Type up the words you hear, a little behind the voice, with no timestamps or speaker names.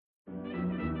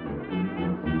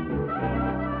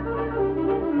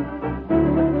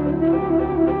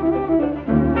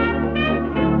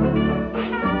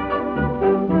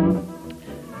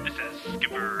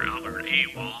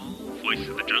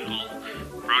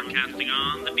broadcasting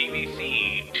on the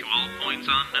DVC to all points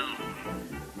unknown.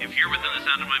 If you're within the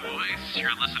sound of my voice,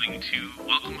 you're listening to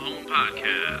Welcome Home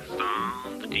Podcast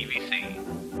on the DVC.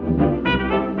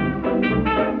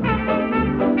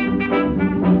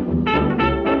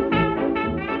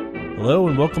 Hello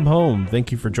and welcome home.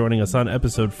 Thank you for joining us on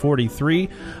episode 43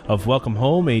 of Welcome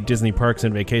Home, a Disney Parks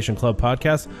and Vacation Club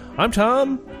podcast. I'm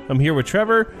Tom. I'm here with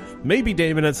Trevor, maybe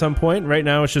Damon at some point. Right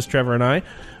now it's just Trevor and I.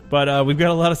 But we've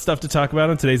got a lot of stuff to talk about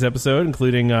in today's episode,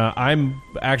 including I'm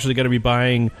actually going to be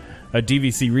buying a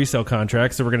DVC resale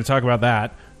contract, so we're going to talk about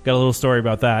that. Got a little story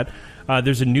about that.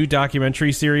 There's a new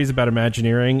documentary series about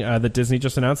Imagineering that Disney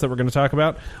just announced that we're going to talk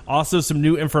about. Also, some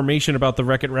new information about the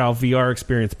Wreck-It Ralph VR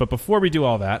experience. But before we do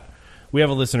all that, we have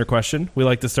a listener question. We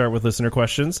like to start with listener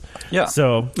questions. Yeah.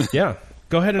 So, yeah.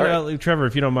 Go ahead and, Trevor,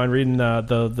 if you don't mind reading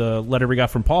the letter we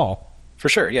got from Paul. For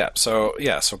sure, yeah. So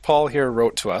Paul here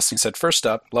wrote to us. He said, first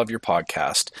up, love your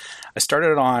podcast. I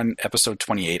started on episode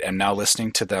 28 and now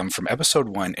listening to them from episode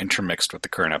 1 intermixed with the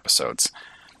current episodes.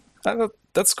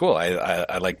 That's cool.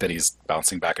 I like that he's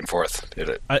bouncing back and forth.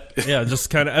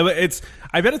 Just kind of.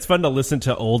 I bet it's fun to listen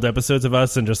to old episodes of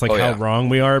us and just how wrong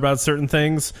we are about certain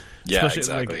things. Yeah,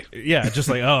 exactly. Just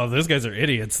like, oh, those guys are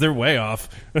idiots. They're way off.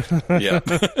 Yeah.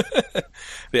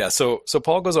 Yeah. So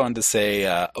Paul goes on to say,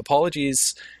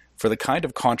 apologies for the kind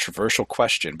of controversial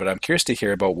question, but I'm curious to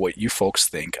hear about what you folks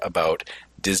think about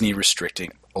Disney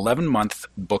restricting 11-month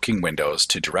booking windows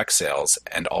to direct sales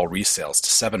and all resales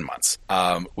to 7 months.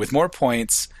 With more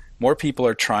points, more people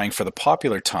are trying for the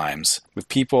popular times, which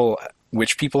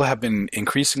people have been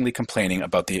increasingly complaining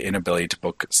about the inability to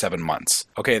book 7 months.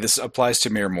 Okay, this applies to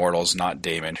mere mortals, not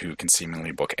Damon, who can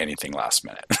seemingly book anything last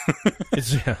minute.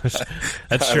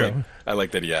 That's true. I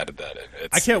like that he added that in.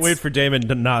 I can't wait for Damon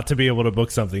not to be able to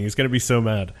book something. He's going to be so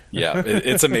mad. Yeah,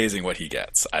 it's amazing what he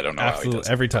gets. I don't know Absolutely, how he does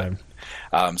every time.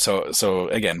 So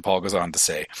again, Paul goes on to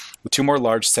say, with 2 more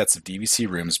large sets of DVC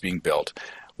rooms being built,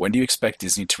 when do you expect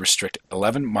Disney to restrict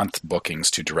 11-month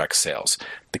bookings to direct sales?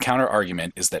 The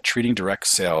counter-argument is that treating direct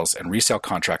sales and resale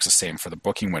contracts the same for the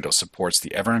booking window supports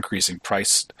the ever-increasing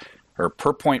price or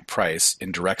per-point price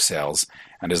in direct sales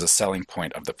and is a selling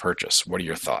point of the purchase. What are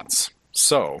your thoughts?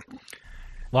 So,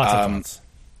 lots of thoughts.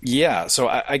 Yeah, so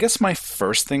I guess my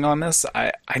first thing on this,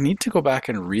 I need to go back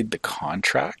and read the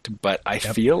contract, but I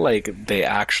feel like they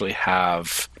actually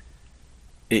have...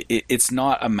 It's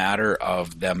not a matter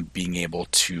of them being able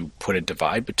to put a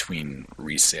divide between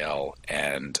resale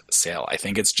and sale. I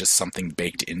think it's just something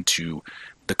baked into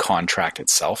the contract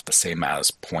itself, the same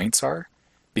as points are,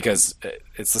 because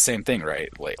it's the same thing, right?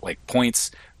 Like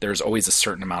points, there's always a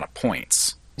certain amount of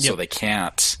points, so they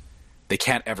can't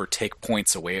ever take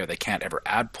points away, or they can't ever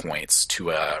add points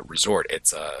to a resort.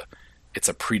 It's a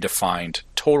predefined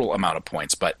total amount of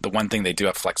points, but the one thing they do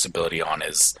have flexibility on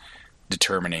is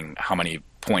determining how many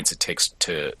points it takes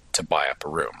to buy up a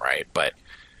room, right? But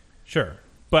sure,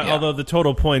 but although the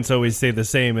total points always stay the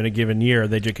same in a given year,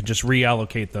 they can just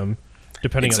reallocate them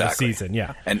depending on the season.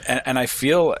 Yeah, and I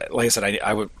feel, like I said,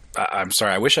 I'm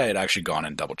sorry, I wish I had actually gone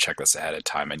and double checked this ahead of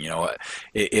time. And you know what,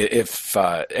 if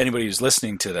anybody who's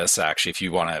listening to this, actually, if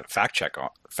you want to fact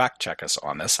check us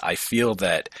on this, I feel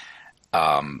that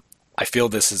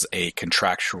this is a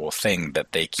contractual thing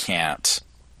that they can't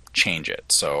change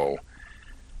it. So.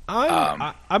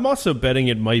 I'm also betting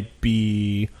it might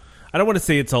be... I don't want to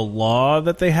say it's a law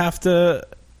that they have to...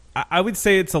 I would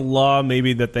say it's a law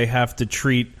maybe that they have to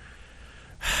treat...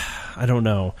 I don't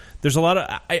know. There's a lot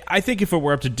of... I think if it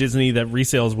were up to Disney that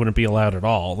resales wouldn't be allowed at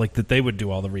all. Like that they would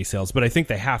do all the resales. But I think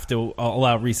they have to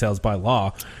allow resales by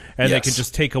law. And they can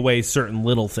just take away certain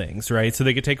little things, right? So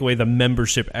they could take away the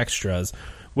membership extras,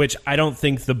 which I don't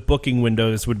think the booking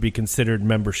windows would be considered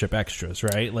membership extras,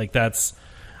 right? Like that's...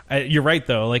 You're right,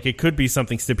 though. Like it could be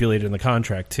something stipulated in the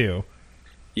contract too.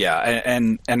 Yeah,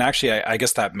 and actually, I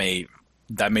guess that may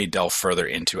delve further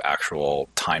into actual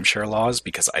timeshare laws,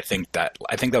 because I think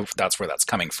that's where that's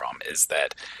coming from, is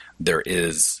that there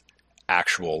is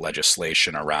actual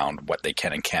legislation around what they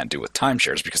can and can't do with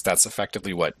timeshares, because that's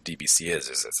effectively what DVC is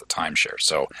it's a timeshare.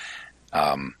 So,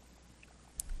 well,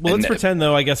 let's pretend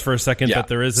though, I guess for a second that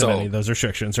there isn't any of those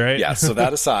restrictions, right? Yeah. So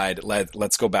that aside,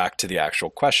 let's go back to the actual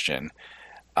question.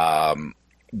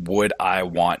 Would I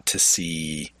want to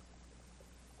see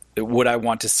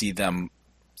them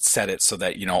set it so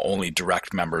that, only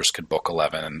direct members could book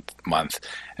 11 month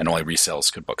and only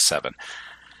resales could book 7?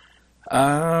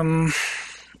 I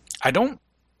don't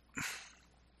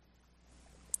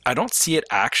see it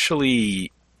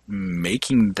actually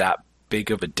making that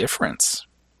big of a difference,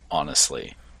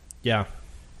 honestly. Yeah.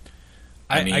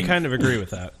 I kind of agree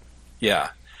with that. Yeah.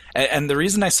 And the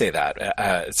reason I say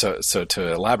that, so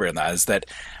to elaborate on that, is that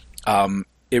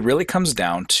It really comes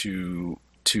down to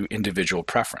individual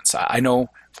preference. I know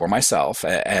for myself,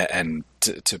 and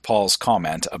to Paul's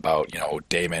comment about,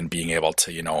 Damon being able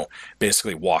to,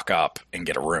 basically walk up and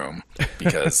get a room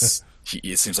because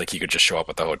it seems like he could just show up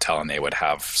at the hotel and they would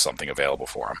have something available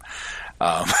for him.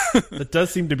 That does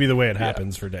seem to be be the way it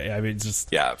happens for Dave. I mean, just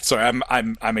Sorry,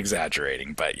 I'm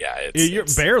exaggerating, but you're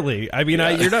barely. I mean,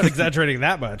 you're not exaggerating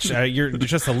that much. You're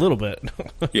just a little bit.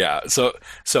 Yeah. So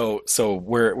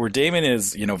where Damon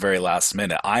is, very last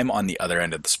minute, I'm on the other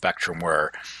end of the spectrum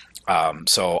where,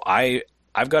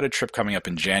 I've got a trip coming up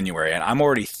in January, and I'm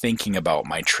already thinking about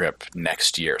my trip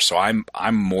next year. So I'm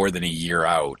more than a year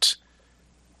out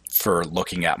for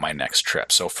looking at my next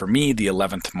trip. So for me, the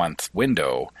 11th month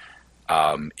window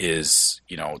is,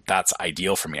 that's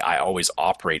ideal for me. I always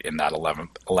operate in that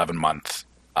 11 month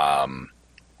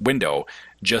window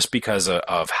just because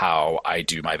of how I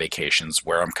do my vacations,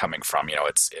 where I'm coming from.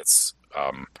 It's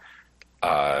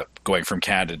going from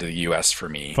Canada to the US for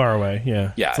me. Far away.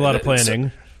 Yeah. Yeah. It's a lot of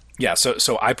planning.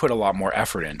 So I put a lot more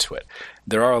effort into it.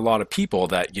 There are a lot of people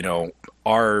that,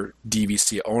 are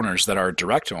DVC owners, that are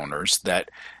direct owners,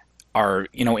 that are,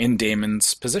 in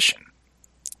Damon's position.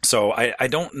 So I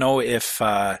don't know if,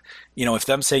 if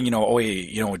them saying,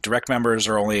 direct members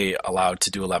are only allowed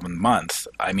to do 11 month.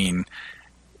 I mean,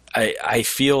 I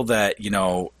feel that,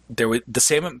 the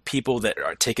same people that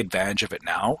take advantage of it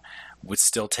now would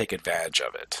still take advantage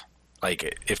of it.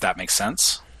 Like, if that makes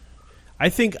sense. I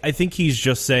think he's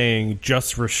just saying,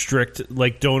 just restrict,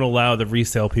 don't allow the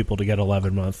resale people to get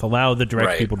 11 month. Allow the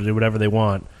direct people to do whatever they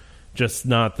want. Just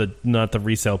not the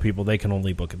resale people. They can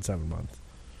only book in 7 month,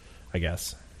 I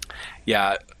guess.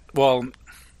 Yeah, well,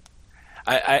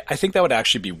 I think that would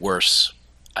actually be worse,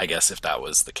 I guess, if that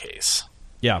was the case.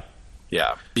 Yeah.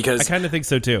 Yeah, because... I kind of think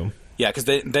so, too. Yeah, because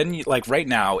then right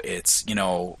now, it's,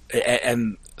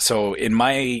 and so in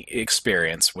my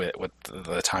experience with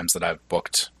the times that I've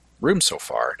booked rooms so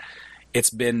far, it's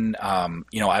been,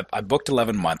 I booked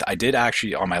 11 month. I did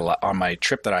actually, on my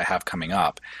trip that I have coming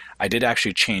up, I did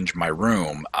actually change my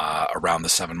room around the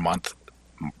 7 month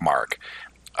mark.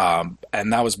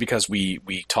 And that was because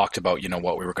we talked about,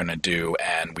 what we were going to do,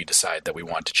 and we decided that we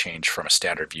wanted to change from a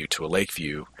standard view to a lake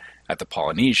view at the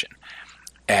Polynesian.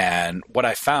 And what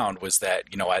I found was that,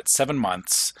 at 7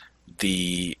 months,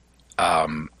 the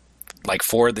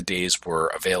 4 of the days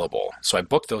were available. So I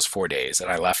booked those 4 days,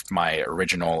 and I left my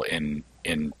original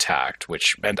intact,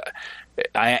 which meant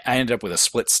I ended up with a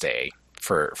split stay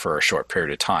for a short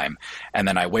period of time. And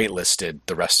then I waitlisted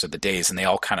the rest of the days, and they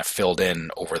all kind of filled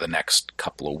in over the next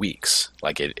couple of weeks.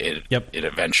 Like it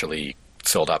eventually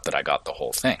filled up that I got the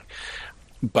whole thing.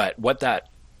 But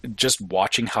just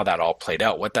watching how that all played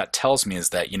out, what that tells me is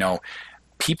that,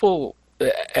 people,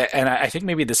 and I think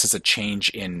maybe this is a change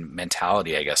in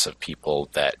mentality, I guess, of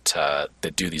people that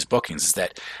do these bookings, is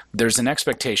that there's an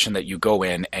expectation that you go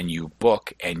in and you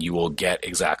book and you will get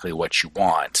exactly what you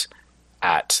want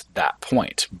at that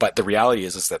point. But the reality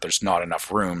is that there's not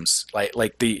enough rooms.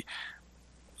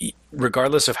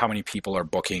 Regardless of how many people are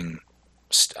booking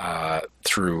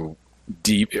through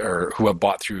or who have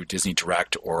bought through Disney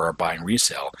Direct or are buying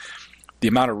resale, the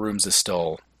amount of rooms is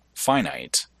still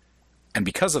finite. And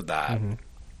because of that,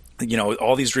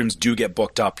 all these rooms do get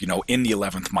booked up, in the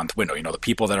 11th month window. The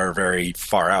people that are very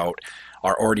far out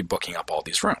are already booking up all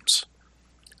these rooms.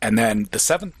 And then the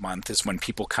 7th month is when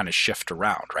people kind of shift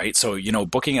around, right? So,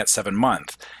 booking at 7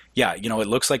 month, it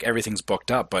looks like everyth's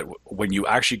booked up, but when you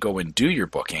actually go and do your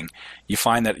booking, you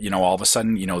find that, all of a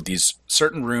sudden, these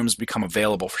certain rooms become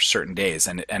available for certain days.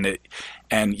 And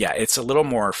it's a little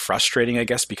more frustrating, I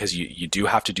guess, because you do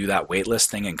have to do that wait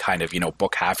list thing and kind of,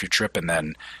 book half your trip and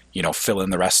then, fill in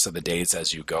the rest of the days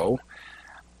as you go.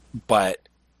 But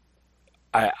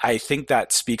I think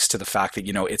that speaks to the fact that,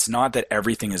 it's not that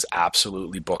everything is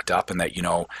absolutely booked up and that,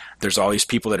 there's all these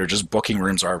people that are just booking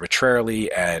rooms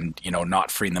arbitrarily and, not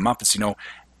freeing them up. It's,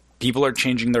 people are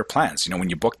changing their plans. When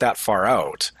you book that far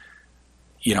out,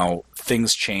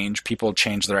 things change, people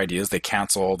change their ideas, they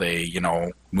cancel, they,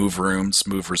 move rooms,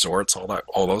 move resorts,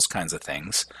 all those kinds of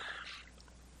things.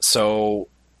 So,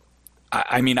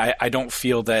 I don't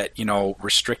feel that,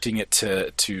 restricting it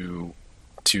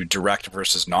to direct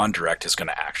versus non-direct is going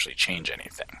to actually change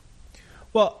anything.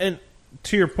 Well, and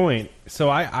to your point, so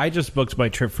I just booked my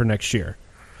trip for next year,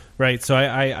 right? So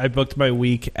I booked my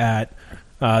week at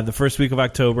the first week of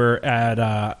October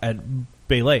at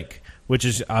Bay Lake, which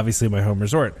is obviously my home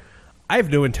resort. I have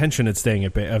no intention of staying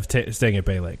at Bay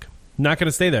Lake. Not going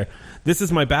to stay there. This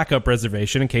is my backup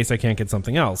reservation in case I can't get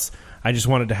something else. I just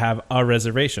wanted to have a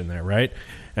reservation there, right?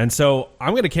 And so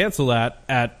I'm going to cancel that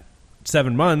at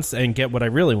 7 months and get what I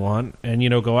really want, and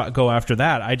go after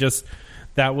that.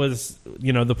 That was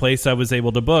the place I was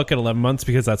able to book at 11 months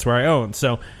because that's where I own.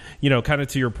 So kind of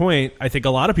to your point, I think a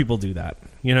lot of people do that.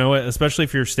 Especially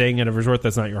if you're staying at a resort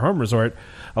that's not your home resort,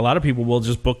 a lot of people will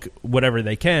just book whatever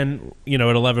they can at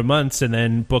 11 months and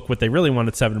then book what they really want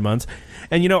at 7 months.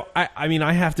 And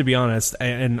I have to be honest,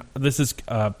 and this is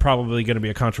probably going to be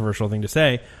a controversial thing to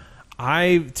say,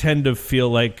 I tend to feel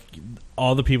like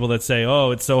all the people that say,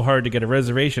 oh, it's so hard to get a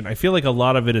reservation, I feel like a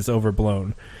lot of it is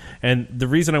overblown. And the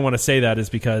reason I want to say that is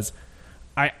because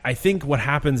I think what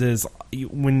happens is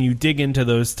when you dig into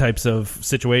those types of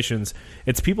situations,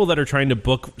 it's people that are trying to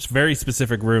book very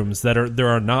specific rooms that there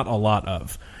are not a lot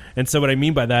of. And so what I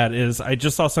mean by that is I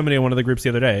just saw somebody in one of the groups the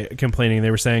other day complaining. They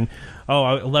were saying,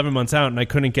 11 months out and I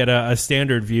couldn't get a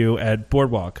standard view at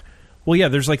Boardwalk. Well, yeah,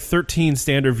 there's like 13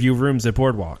 standard view rooms at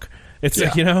Boardwalk. It's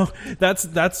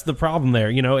that's the problem there,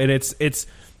 and it's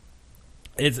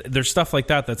there's stuff like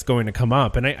that that's going to come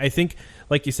up. And I think,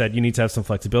 like you said, you need to have some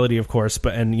flexibility, of course,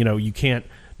 but you can't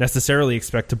necessarily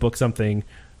expect to book something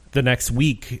the next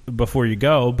week before you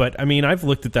go. But I mean, I've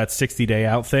looked at that 60-day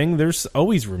out thing. There's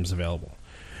always rooms available,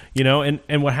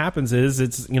 and what happens is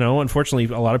it's, unfortunately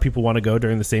a lot of people want to go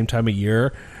during the same time of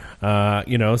year,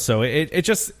 so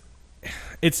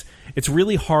it's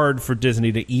really hard for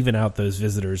Disney to even out those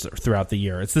visitors throughout the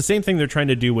year. It's the same thing they're trying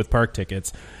to do with park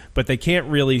tickets, but they can't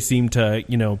really seem to,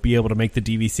 be able to make the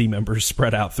DVC members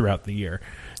spread out throughout the year.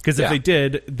 Because if they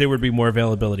did, there would be more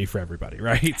availability for everybody,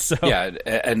 right? So yeah,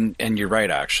 and you're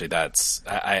right. Actually, that's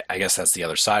I guess that's the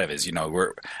other side of it. Is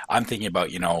I'm thinking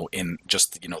about in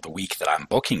just the week that I'm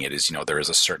booking it is there is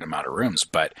a certain amount of rooms,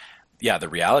 but yeah, the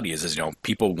reality is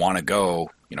people want to go.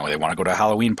 They want to go to a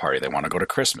Halloween party. They want to go to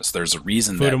Christmas. There's a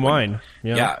reason. Food and wine.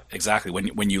 Yeah, exactly.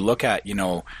 When you look at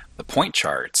the point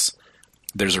charts,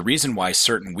 there's a reason why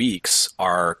certain weeks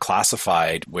are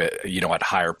classified with at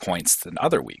higher points than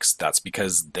other weeks. That's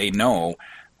because they know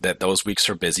that those weeks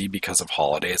are busy because of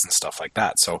holidays and stuff like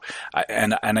that. So,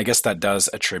 and I guess that does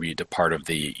attribute to part of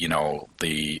the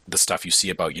the stuff you see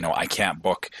about I can't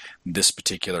book this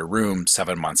particular room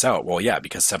 7 months out. Well, yeah,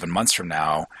 because 7 months from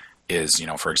now is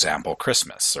for example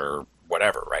Christmas or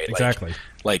whatever, right? Exactly.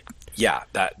 Like yeah,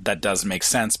 that does make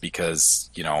sense because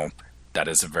that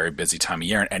is a very busy time of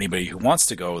year, and anybody who wants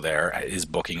to go there is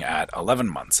booking at 11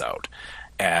 months out.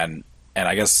 And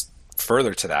I guess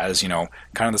further to that is kind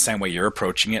of the same way you're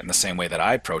approaching it and the same way that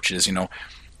I approach it is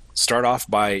start off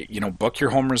by book your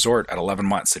home resort at 11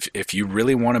 months. If you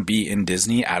really want to be in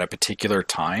Disney at a particular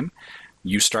time,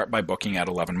 you start by booking at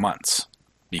 11 months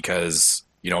because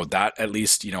that at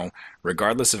least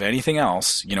regardless of anything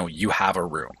else you have a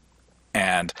room.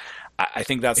 And I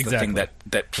think that's the thing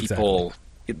that people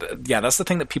that's the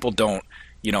thing that people don't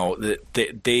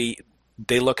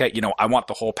they look at I want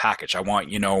the whole package. I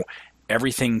want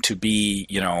everything to be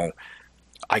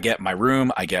I get my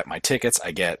room, I get my tickets,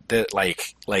 I get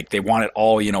like they want it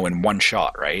all in one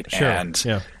shot, right?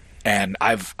 Sure. And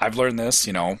I've learned this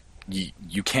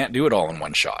you can't do it all in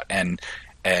one shot, and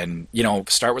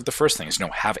start with the first thing is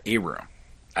have a room.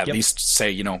 At least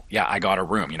say I got a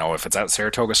room. If it's at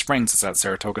Saratoga Springs, it's at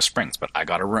Saratoga Springs, but I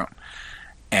got a room.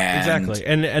 Exactly.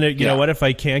 And you know what, if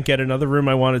I can't get another room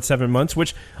I want at 7 months,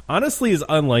 which honestly is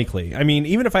unlikely. I mean,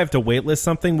 even if I have to waitlist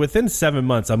something, within 7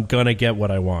 months, I'm going to get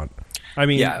what I want. I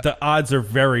mean, the odds are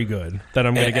very good that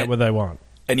I'm going to get what I want.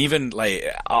 And even,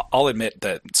 I'll admit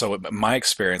that, so my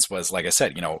experience was, like I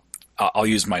said, I'll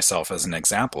use myself as an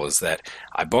example, is that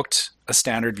I booked a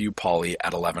standard view poly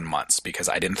at 11 months because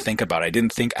I didn't think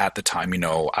at the time,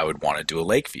 I would want to do a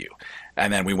lake view.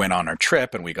 And then we went on our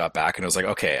trip and we got back and it was like,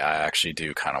 okay, I actually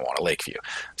do kind of want a lake view.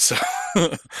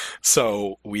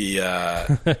 So we,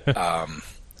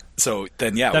 so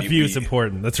then, that view is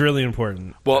important. That's really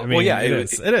important. Well,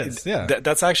 it is. Yeah.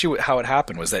 That's actually how it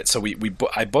happened, was that, so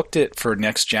I booked it for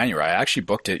next January. I actually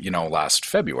booked it, last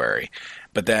February,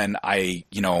 but then I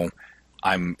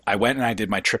went and I did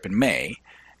my trip in May,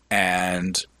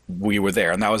 and we were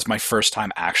there, and that was my first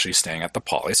time actually staying at the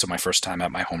Poly. So my first time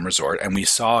at my home resort, and we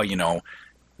saw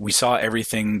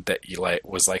everything that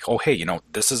was like, oh, hey,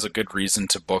 this is a good reason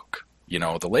to book,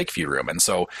 the Lakeview room. And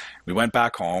so we went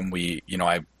back home.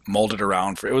 I molded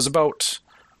around for, it was about,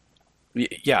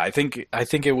 I think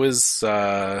it was,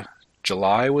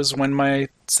 July was when my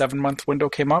 7 month window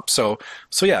came up. So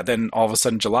yeah, then all of a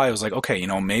sudden July, I was like, okay,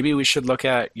 maybe we should look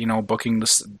at, booking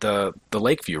the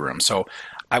Lakeview room. So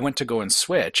I went to go and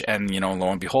switch, and, lo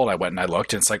and behold, I went and I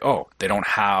looked, and it's like, oh, they don't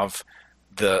have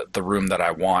the room that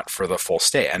I want for the full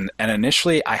stay. And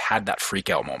initially I had that freak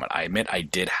out moment. I admit I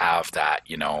did have that,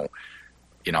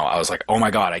 I was like, oh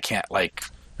my God, I can't,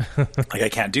 Like I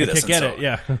can't do this. I can't get it.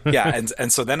 Yeah. Yeah.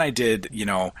 And so then I did,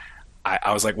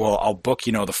 I was like, well, I'll book,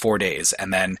 the 4 days.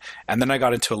 And then I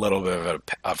got into a little bit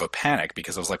of a panic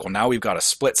because I was like, well, now we've got a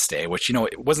split stay, which,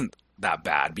 it wasn't that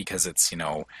bad because it's,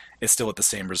 it's still at the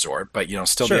same resort, but,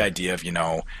 still Sure. the idea of,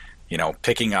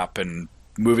 picking up and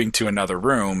moving to another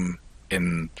room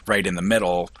right in the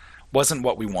middle wasn't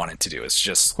what we wanted to do. It's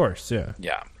just, Of course. Yeah.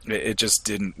 yeah, it just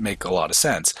didn't make a lot of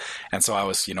sense. And so I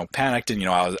was, panicked and,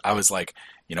 I was like,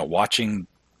 watching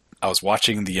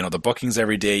the bookings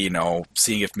every day,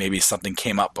 seeing if maybe something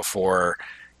came up before,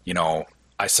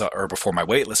 I saw, or before my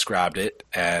wait list grabbed it.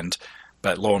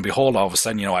 But lo and behold, all of a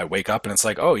sudden, I wake up and it's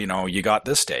like, oh, you got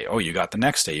this day. Oh, you got the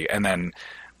next day. And then,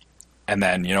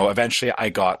 eventually I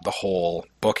got the whole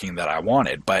booking that I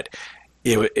wanted, but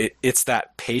it's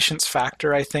that patience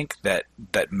factor, I think, that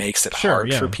makes it Sure,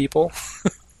 hard yeah. for people.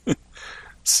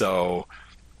 So,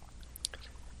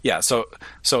 yeah. So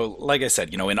like I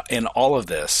said, in all of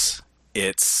this,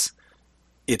 it's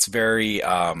very,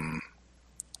 like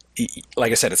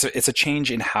I said, it's a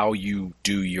change in how you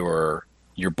do your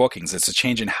bookings. It's a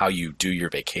change in how you do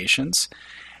your vacations.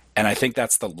 And I think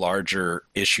that's the larger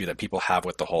issue that people have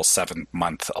with the whole 7th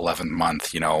month, 11th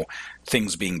month,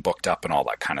 things being booked up and all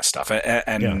that kind of stuff.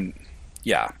 And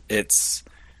it's,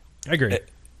 I agree.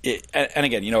 and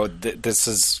again, this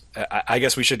is, I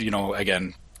guess we should,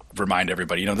 again, remind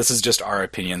everybody, this is just our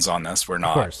opinions on this. We're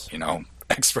not,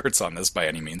 experts on this by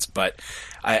any means, but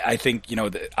I think,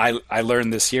 I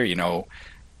learned this year,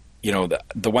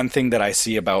 the one thing that I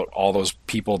see about all those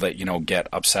people that, get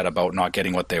upset about not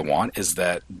getting what they want is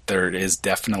that there is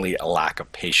definitely a lack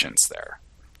of patience there.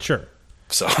 Sure.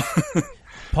 So,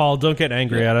 Paul, don't get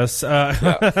angry at us.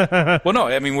 yeah. Well, no,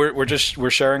 I mean, we're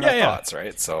sharing our thoughts,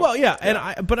 right? So, well, yeah.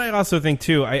 And but I also think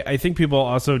too, I think people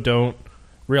also don't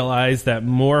realize that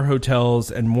more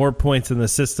hotels and more points in the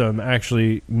system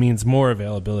actually means more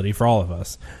availability for all of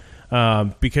us.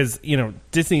 Because,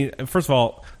 Disney, first of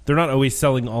all, they're not always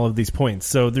selling all of these points.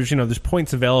 So there's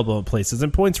points available at places,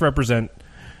 and points represent,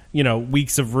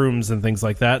 weeks of rooms and things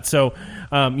like that. So,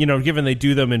 given they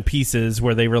do them in pieces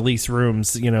where they release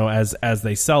rooms, as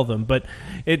they sell them, but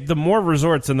the more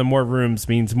resorts and the more rooms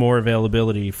means more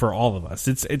availability for all of us.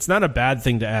 It's not a bad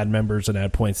thing to add members and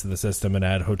add points to the system and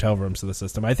add hotel rooms to the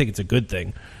system. I think it's a good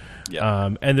thing. yeah.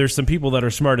 And there's some people that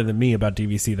are smarter than me about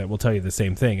DVC that will tell you the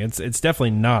same thing. It's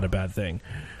definitely not a bad thing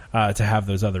to have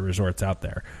those other resorts out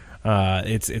there.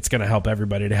 It's going to help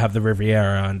everybody to have the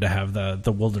Riviera and to have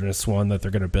the Wilderness one that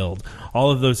they're going to build.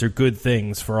 All of those are good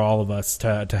things for all of us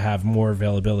to have more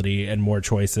availability and more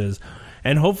choices,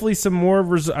 and hopefully some more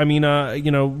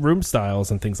room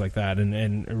styles and things like that.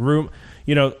 And room,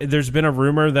 there's been a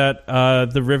rumor that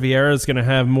the Riviera is going to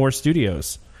have more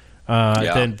studios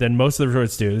than most of the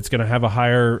resorts do. It's going to have a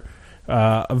higher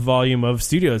volume of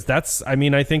studios.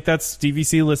 I think that's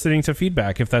DVC listening to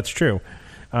feedback, if that's true.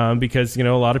 Because, a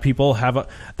lot of people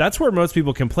that's where most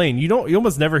people complain. You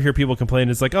almost never hear people complain.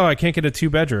 It's like, oh, I can't get a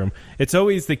 2-bedroom. It's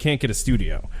always they can't get a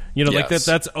studio. Like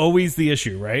that's always the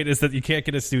issue, right? Is that you can't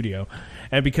get a studio.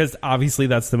 And because obviously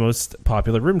that's the most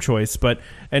popular room choice, but,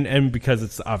 and because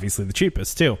it's obviously the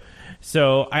cheapest too.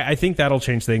 So I think that'll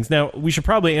change things. Now, we should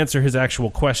probably answer his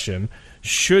actual question.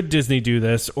 Should Disney do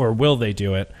this, or will they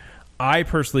do it? I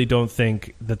personally don't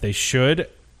think that they should.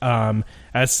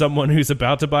 As someone who's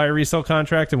about to buy a resale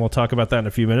contract, and we'll talk about that in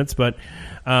a few minutes, but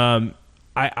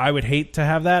I would hate to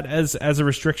have that as a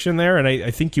restriction there. And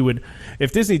I think you would,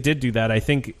 if Disney did do that,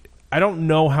 I don't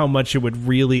know how much it would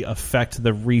really affect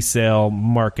the resale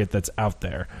market that's out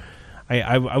there.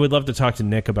 I would love to talk to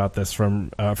Nick about this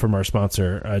from our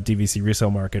sponsor, DVC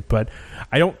Resale Market, but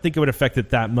I don't think it would affect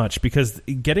it that much, because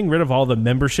getting rid of all the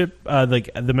membership,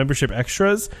 the membership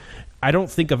extras, I don't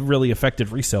think have really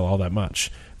affected resale all that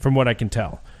much, from what I can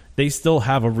tell. They still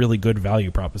have a really good value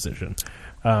proposition.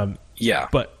 But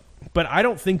I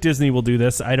don't think Disney will do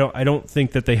this. I don't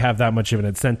think that they have that much of an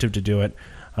incentive to do it.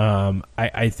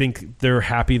 I think they're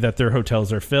happy that their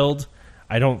hotels are filled.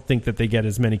 I don't think that they get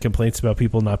as many complaints about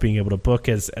people not being able to book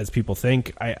as people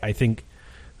think. I think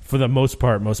for the most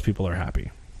part, most people are happy.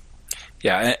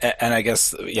 Yeah, and I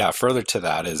guess, further to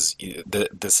that is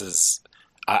this is,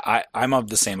 I'm of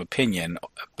the same opinion,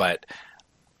 but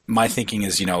my thinking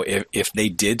is, if they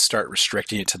did start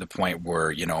restricting it to the point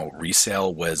where,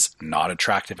 resale was not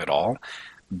attractive at all,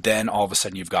 then all of a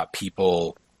sudden you've got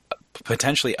people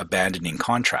potentially abandoning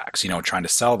contracts, trying to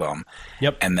sell them.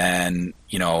 Yep. And then,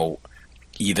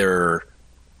 either,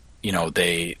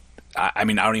 they, I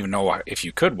don't even know if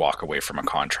you could walk away from a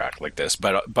contract like this,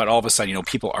 but all of a sudden,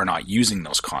 people are not using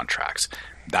those contracts.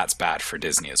 That's bad for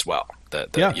Disney as well.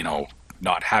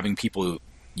 Not having people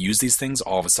use these things,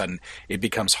 all of a sudden it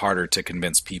becomes harder to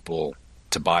convince people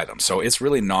to buy them. So it's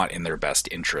really not in their best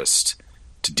interest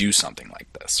to do something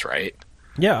like this, right?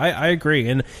 Yeah, I agree.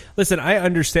 And listen, I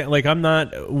understand. Like,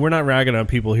 we're not ragging on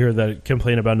people here that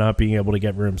complain about not being able to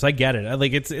get rooms. I get it.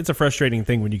 Like, it's a frustrating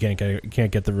thing when you can't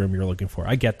get the room you're looking for.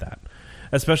 I get that,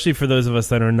 especially for those of us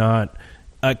that are not,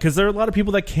 because there are a lot of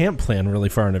people that can't plan really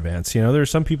far in advance. You know, there are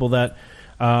some people that,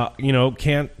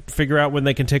 can't figure out when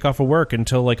they can take off of work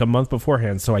until like a month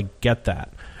beforehand. So I get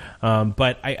that.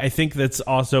 But I think that's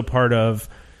also part of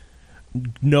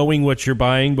knowing what you're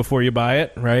buying before you buy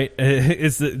it, right?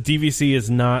 Is that DVC is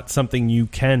not something you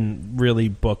can really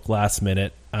book last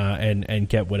minute and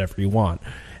get whatever you want.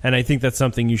 And I think that's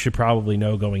something you should probably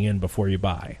know going in before you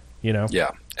buy, you know?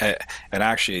 Yeah. And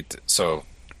actually, so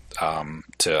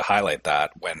to highlight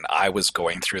that, when I was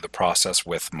going through the process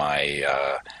with my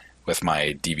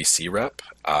DVC rep,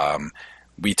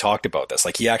 we talked about this.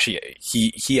 Like, he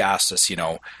asked us,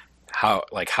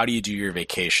 how do you do your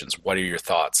vacations? What are your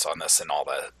thoughts on this and all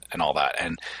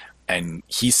that? And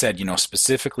he said,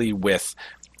 specifically with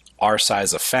our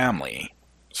size of family,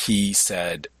 he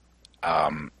said,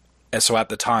 and so at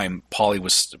the time,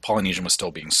 Polynesian was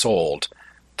still being sold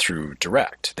through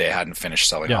direct. They hadn't finished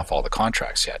selling off all the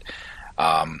contracts yet.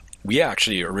 We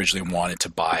actually originally wanted to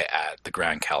buy at the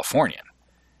Grand Californian.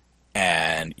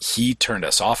 And he turned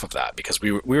us off of that because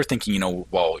we were thinking,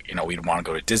 we'd want to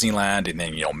go to Disneyland and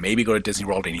then, maybe go to Disney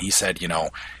World. And he said,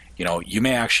 you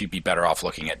may actually be better off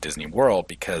looking at Disney World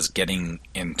because getting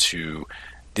into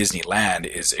Disneyland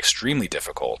is extremely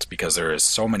difficult because there's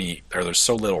so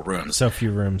little rooms. So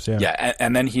few rooms, yeah. Yeah,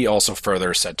 and then he also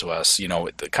further said to us,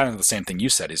 kind of the same thing you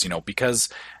said is, because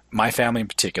my family in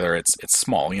particular, it's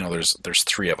small. There's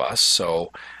three of us,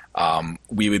 so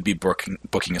we would be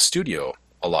booking a studio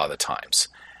a lot of the times.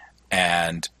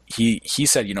 And he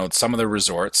said, some of the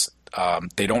resorts,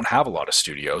 they don't have a lot of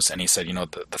studios. And he said,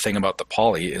 the thing about the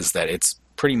Poly is that it's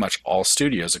pretty much all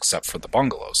studios except for the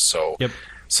bungalows. So,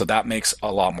 so that makes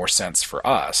a lot more sense for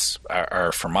us,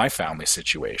 or for my family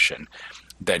situation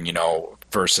than,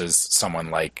 versus someone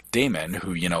like Damon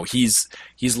who, he's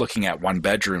looking at one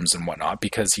bedrooms and whatnot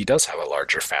because he does have a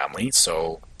larger family.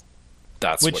 So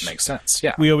that's what makes sense.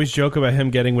 Yeah. We always joke about him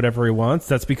getting whatever he wants.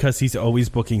 That's because he's always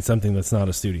booking something that's not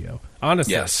a studio.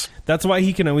 Honestly. Yes. That's why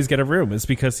he can always get a room, is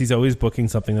because he's always booking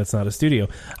something that's not a studio.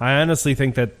 I honestly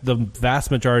think that the vast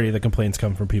majority of the complaints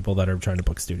come from people that are trying to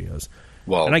book studios.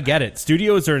 Well, and I get it.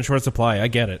 Studios are in short supply. I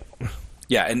get it.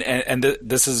 Yeah. And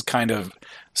this is kind of,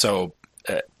 so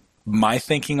my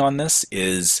thinking on this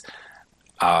is,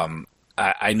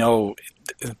 I know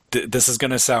this is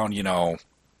going to sound,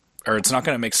 or it's not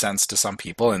going to make sense to some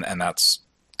people, and that's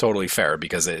totally fair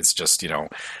because it's just,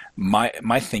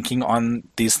 my thinking on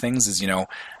these things is,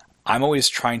 I'm always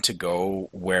trying to go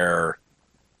where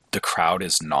the crowd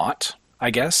is not, I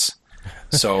guess.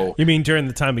 So you mean during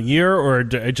the time of year or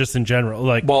just in general?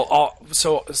 Like, well,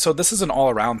 so this is an all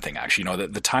around thing, actually.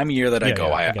 The time of year that I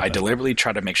go, I deliberately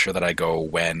try to make sure that I go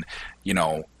when,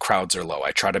 crowds are low.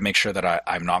 I try to make sure that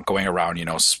I'm not going around,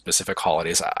 specific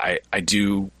holidays. I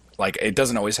do. Like, it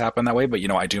doesn't always happen that way, but,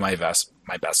 I do my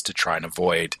best to try and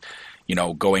avoid,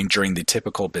 going during the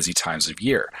typical busy times of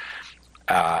year.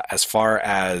 As far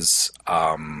as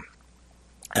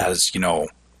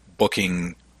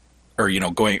booking or,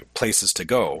 going places to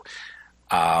go,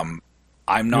 I'm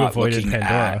not looking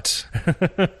at...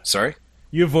 Sorry?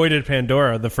 You avoided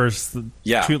Pandora the first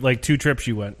two trips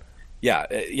you went. Yeah,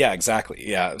 exactly.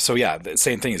 Yeah. So, the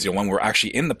same thing is, when we're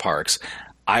actually in the parks,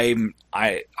 I'm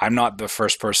not the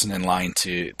first person in line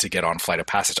to get on Flight of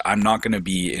Passage. I'm not going to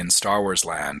be in Star Wars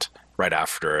Land right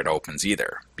after it opens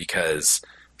either, because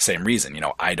same reason,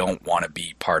 I don't want to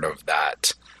be part of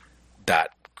that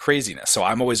craziness. So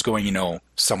I'm always going,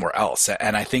 somewhere else.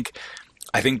 And I think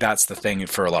that's the thing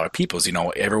for a lot of people is,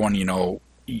 everyone,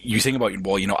 you think about,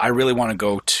 well, I really want to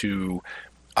go to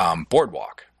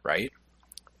Boardwalk, right?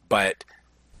 But,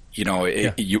 you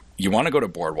want to go to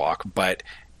Boardwalk, but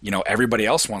everybody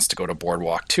else wants to go to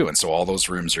Boardwalk too. And so all those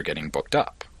rooms are getting booked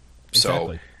up.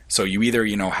 Exactly. So you either,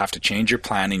 have to change your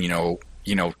plan and,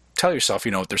 tell yourself,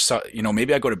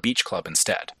 maybe I go to Beach Club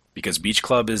instead, because Beach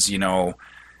Club is,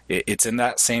 it's in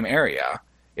that same area.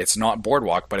 It's not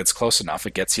Boardwalk, but it's close enough.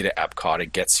 It gets you to Epcot.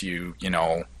 It gets you,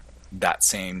 that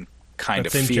same kind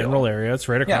of same feel. General area. It's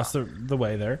right across the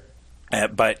way there.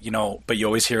 But you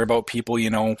always hear about people,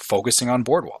 focusing on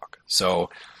Boardwalk. So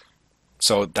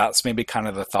that's maybe kind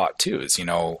of the thought too, is,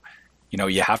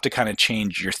 you have to kind of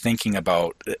change your thinking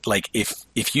about, like, if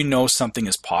something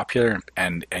is popular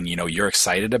and you're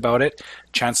excited about it,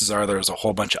 chances are there's a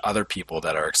whole bunch of other people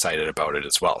that are excited about it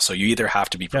as well. So you either have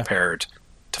to be prepared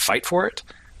to fight for it,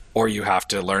 or you have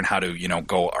to learn how to,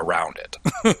 go around it.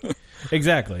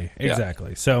 Exactly.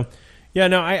 So, yeah,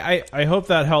 no, I hope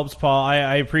that helps, Paul.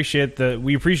 I appreciate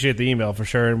we appreciate the email for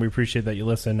sure, and we appreciate that you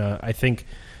listen. I think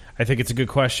it's a good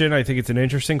question. I think it's an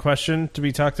interesting question to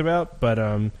be talked about, but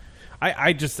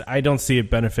I don't see it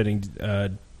benefiting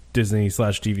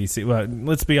Disney/DVC. Well,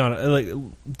 let's be honest. Like,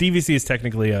 DVC is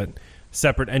technically a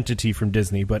separate entity from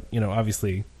Disney, but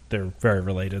obviously they're very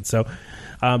related. So,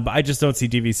 but I just don't see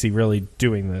DVC really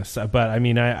doing this. But I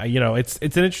mean, it's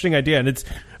an interesting idea, and it's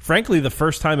frankly the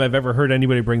first time I've ever heard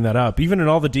anybody bring that up. Even in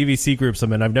all the DVC groups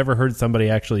I'm in, I've never heard somebody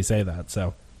actually say that.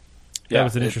 So, that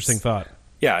was an interesting thought.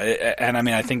 Yeah, and I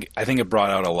mean, I think it brought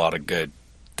out a lot of good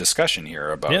discussion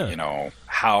here about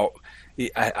how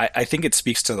I think it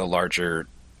speaks to the larger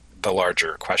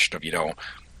question of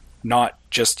not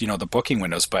just the booking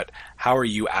windows, but how are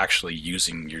you actually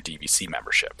using your DVC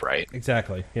membership, right?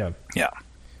 Exactly. Yeah.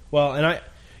 Well, and I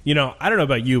don't know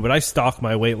about you, but I stalk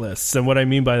my wait lists, and what I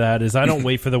mean by that is I don't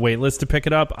wait for the wait list to pick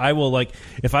it up. I will,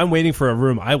 if I'm waiting for a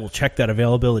room, I will check that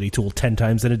availability tool 10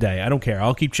 times in a day. I don't care.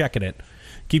 I'll keep checking it.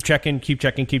 Keep checking,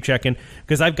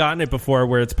 because I've gotten it before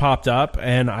where it's popped up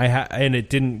and and it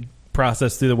didn't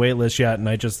process through the wait list yet, and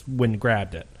I just went and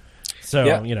grabbed it. So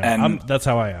that's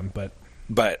how I am. But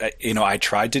I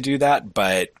tried to do that,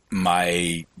 but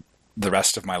the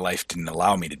rest of my life didn't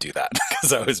allow me to do that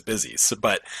because I was busy. So,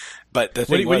 but the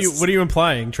thing what are you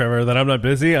implying, Trevor? That I'm not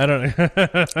busy? I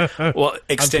don't. Well,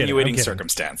 extenuating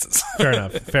circumstances. Fair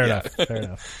enough.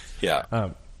 Yeah.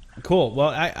 Cool. Well,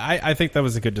 I think that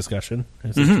was a good discussion.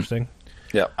 It's interesting.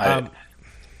 Yeah.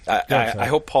 I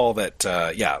hope, Paul, that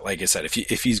like I said,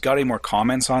 if he's got any more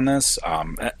comments on this,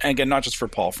 and again, not just for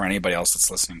Paul, for anybody else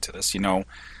that's listening to this,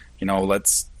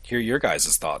 let's hear your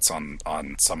guys' thoughts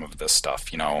on some of this stuff.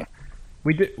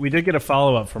 We did get a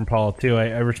follow up from Paul too.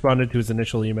 I responded to his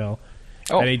initial email,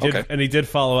 and he did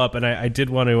follow up, and I did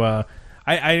want to.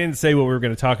 I didn't say what we were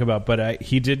going to talk about, but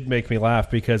he did make me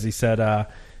laugh because he said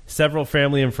several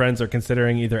family and friends are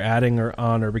considering either adding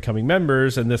or becoming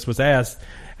members, and this was asked.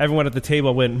 Everyone at the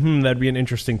table went, that'd be an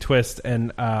interesting twist,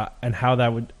 and how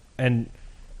that would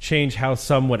change how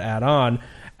some would add on.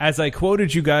 As I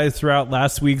quoted you guys throughout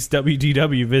last week's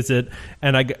WDW visit,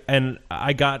 and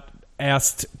I got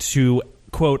asked to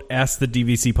quote ask the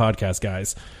DVC podcast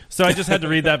guys. So I just had to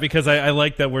read that because I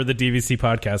like that we're the DVC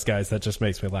podcast guys. That just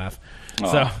makes me laugh.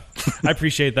 Aww. So I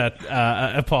appreciate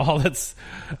that, Paul. That's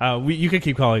you can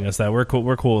keep calling us that. We're cool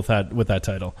with that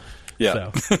title.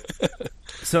 Yeah.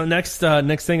 So next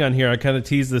thing on here, I kind of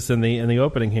teased this in the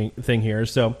opening thing here.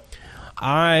 So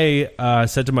I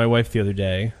said to my wife the other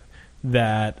day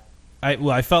that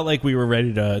I felt like we were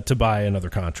ready to buy another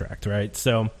contract, right?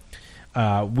 So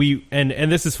we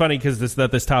this is funny because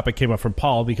this topic came up from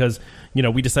Paul because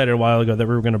we decided a while ago that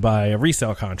we were going to buy a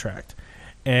resale contract,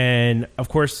 and of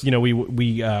course we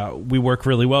work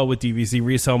really well with DVC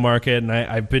resale market, and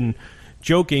I've been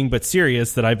joking but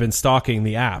serious that I've been stalking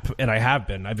the app, and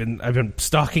I've been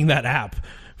stalking that app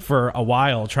for a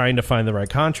while trying to find the right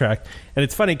contract. And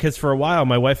it's funny because for a while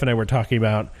my wife and I were talking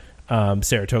about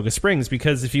Saratoga Springs,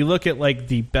 because if you look at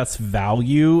the best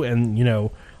value and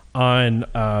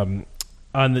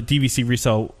on the DVC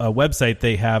resale website,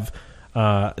 they have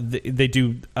they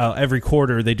do every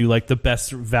quarter they do the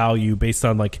best value based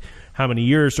on how many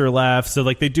years are left. So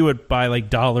they do it by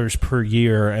dollars per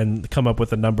year and come up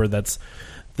with a number that's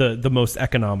the most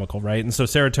economical, right? And so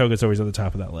Saratoga is always at the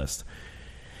top of that list.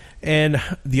 And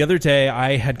the other day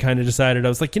I had kind of decided, I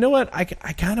was like, you know what? I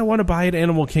kind of want to buy at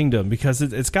Animal Kingdom because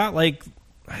it's got I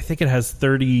think it has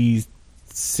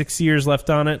 36 years left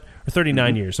on it, or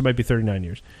 39 years. It might be 39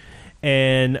 years.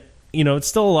 And, it's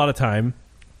still a lot of time.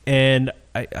 And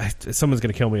someone's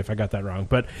going to kill me if I got that wrong,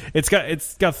 but it's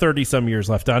got 30 some years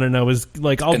left on it. And I was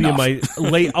like, I'll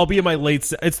be in my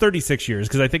late, it's 36 years.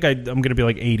 Cause I think I'm going to be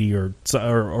 80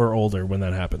 or older when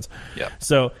that happens. Yeah.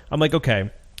 So I'm like, okay,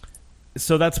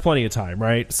 so that's plenty of time.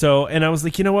 Right. So, and I was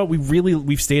like, you know what?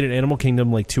 We've stayed at Animal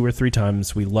Kingdom 2 or 3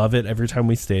 times. We love it every time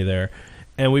we stay there.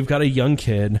 And we've got a young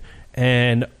kid,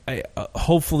 and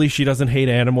hopefully she doesn't hate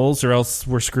animals or else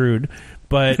we're screwed.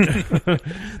 But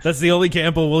that's the only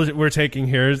gamble we're taking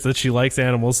here, is that she likes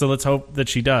animals. So let's hope that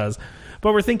she does.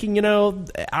 But we're thinking,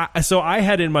 so I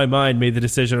had in my mind made the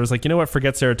decision. I was like, you know what?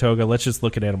 Forget Saratoga. Let's just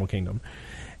look at Animal Kingdom.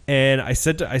 And I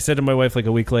said to my wife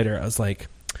a week later, I was like,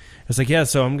 yeah.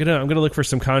 So I'm gonna look for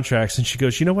some contracts. And she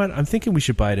goes, you know what? I'm thinking we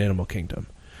should buy at Animal Kingdom.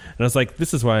 And I was like,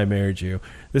 this is why I married you.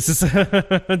 This is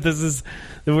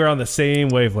we're on the same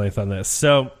wavelength on this.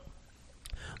 So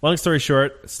long story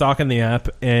short, stalking the app,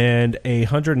 and a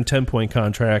 110-point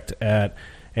contract at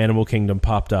Animal Kingdom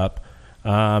popped up.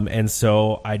 And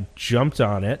so I jumped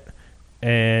on it,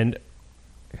 And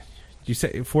you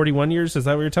say 41 years? Is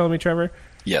that what you're telling me, Trevor?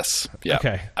 Yes. Yeah.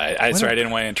 Okay. Sorry, I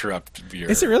didn't want to interrupt your.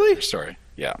 Is it really? Your story.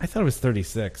 Yeah. I thought it was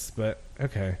 36, but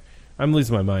okay. I'm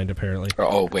losing my mind apparently.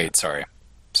 Oh wait, sorry,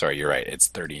 you're right. It's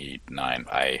 39.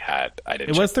 I didn't.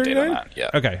 It was 39. Yeah.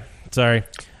 Okay. Sorry.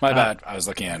 My bad. I was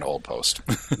looking at an old post.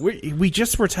 we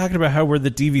just were talking about how we're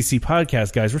the DVC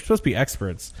podcast guys. We're supposed to be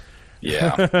experts.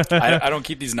 Yeah. I don't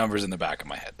keep these numbers in the back of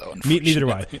my head though. Neither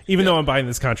do I. Even though I'm buying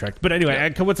this contract. But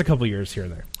anyway, what's a couple years here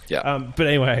and there? Yeah. But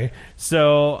anyway,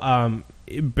 so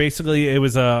basically it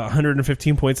was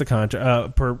 115 points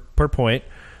per point.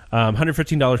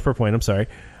 $115 per point. I'm sorry.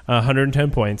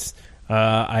 110 points.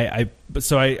 I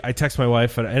text my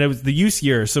wife and it was the use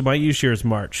year. So my use year is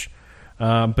March.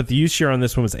 But the use year on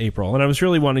this one was April, and I was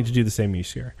really wanting to do the same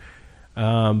use year.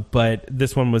 But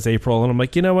this one was April, and I'm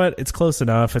like, you know what? It's close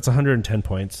enough. It's 110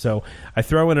 points. So I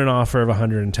throw in an offer of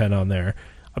 110 on there.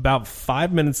 About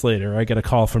 5 minutes later, I get a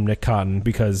call from Nick Cotton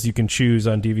because you can choose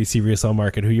on DVC Resale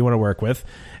Market who you want to work with.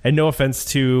 And no offense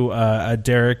to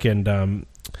Derek and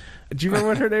do you remember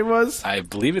what her name was? I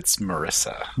believe it's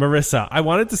Marissa. Marissa. I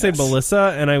wanted to say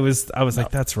Melissa, and I was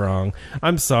like, that's wrong.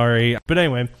 I'm sorry. But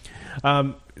anyway,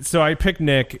 so I picked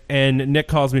Nick, and Nick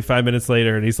calls me 5 minutes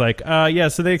later, and he's like, yeah,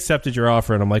 so they accepted your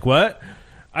offer. And I'm like, what?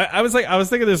 I was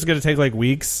thinking this was going to take like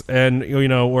weeks, and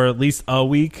or at least a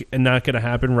week, and not going to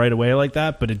happen right away like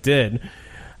that, but it did.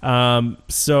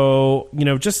 So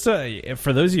just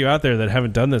for those of you out there that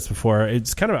haven't done this before,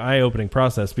 it's kind of an eye-opening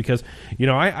process because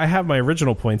I have my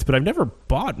original points, but I've never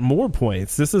bought more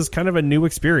points. This is kind of a new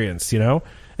experience,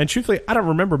 and truthfully, I don't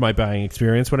remember my buying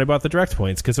experience when I bought the direct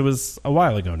points because it was a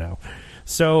while ago now.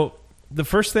 So the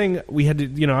first thing we had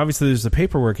to, obviously there's the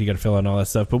paperwork you got to fill out and all that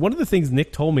stuff, but one of the things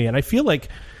Nick told me, and I feel like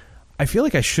I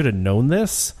should have known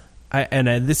this.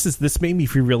 This made me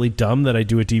feel really dumb that I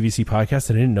do a DVC podcast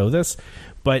and I didn't know this,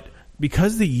 but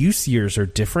because the use years are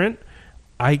different,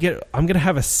 I'm going to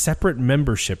have a separate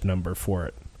membership number for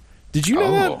it. Did you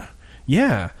know that?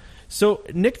 Yeah. So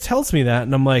Nick tells me that,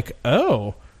 and I'm like,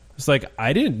 oh. It's like,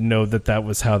 I didn't know that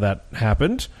was how that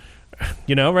happened.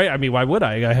 Right? I mean, why would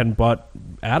I? I hadn't bought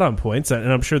add-on points,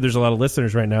 and I'm sure there's a lot of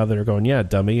listeners right now that are going, yeah,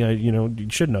 dummy, you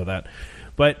should know that.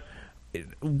 But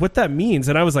what that means,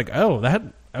 and I was like, oh,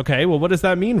 okay, well, what does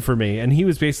that mean for me? And he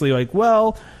was basically like,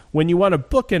 well, when you want to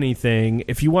book anything,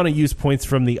 if you want to use points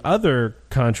from the other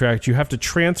contract, you have to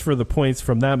transfer the points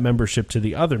from that membership to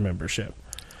the other membership.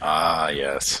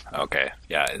 Yes. Okay.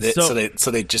 Yeah. So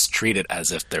they just treat it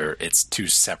as if it's two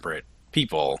separate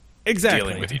people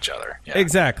dealing with each other. Yeah.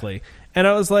 Exactly. And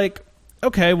I was like,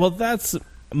 okay, well, that's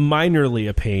minorly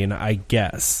a pain, I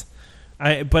guess.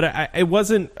 It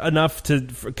wasn't enough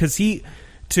because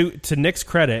to Nick's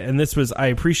credit, and I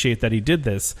appreciate that he did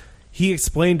this. He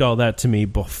explained all that to me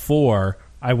before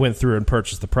I went through and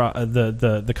purchased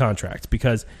the contract,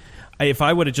 because if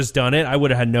I would have just done it, I would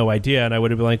have had no idea, and I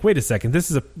would have been like, wait a second, this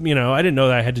is I didn't know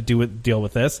that I had to deal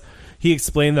with this. He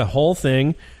explained the whole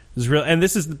thing. Is real, and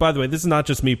this is, by the way, this is not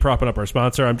just me propping up our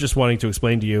sponsor. I'm just wanting to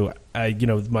explain to you,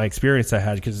 my experience I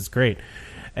had, because it's great.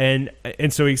 And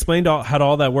so he explained how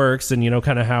all that works, and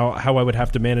kind of how I would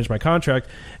have to manage my contract.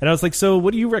 And I was like, so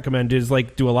what do you recommend?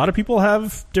 Do a lot of people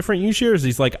have different use years?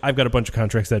 He's like, I've got a bunch of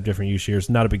contracts that have different use years.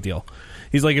 Not a big deal.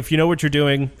 He's like, if you know what you're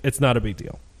doing, it's not a big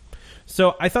deal.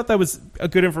 So I thought that was a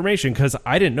good information because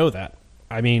I didn't know that.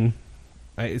 Some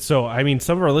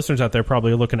of our listeners out there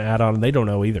probably are looking to add on and they don't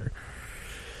know either.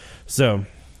 So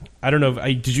I don't know.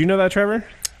 Did you know that, Trevor?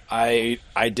 I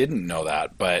didn't know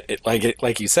that, but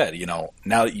like you said,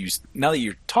 now that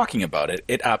you're talking about it,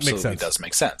 it absolutely does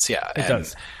make sense. Yeah, it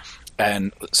does.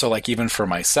 And so, like, even for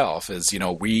myself, is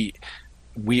we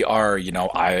are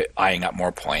eyeing up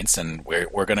more points, and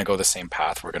we're going to go the same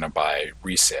path. We're going to buy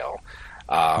resale,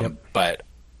 but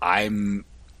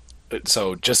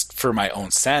so just for my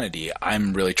own sanity,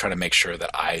 I'm really trying to make sure that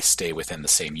I stay within the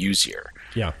same use year.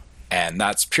 Yeah, and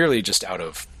that's purely just out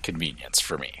of convenience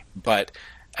for me, but.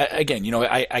 Again,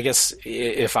 I guess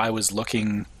if I was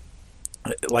looking,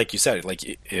 like you said, like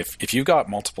if you got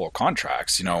multiple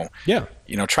contracts, trying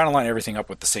to line everything up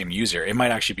with the same user, it might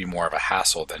actually be more of a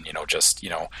hassle than,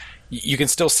 you can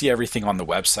still see everything on the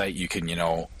website. You can,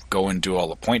 go and do all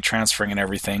the point transferring and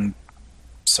everything.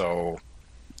 So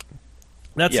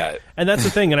that's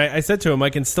the thing. And I said to him, I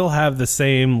can still have the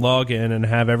same login and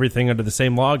have everything under the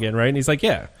same login, right? And he's like,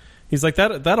 yeah. He's like,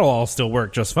 that'll all still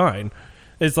work just fine.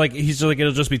 It's like he's just like,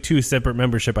 it'll just be two separate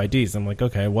membership IDs. I'm like,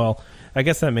 okay, well, I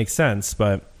guess that makes sense.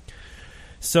 But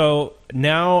so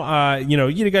now,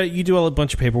 you do a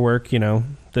bunch of paperwork,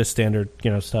 the standard,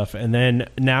 stuff. And then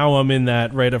now I'm in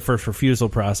that right of first refusal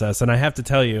process. And I have to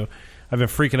tell you, I've been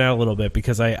freaking out a little bit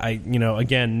because I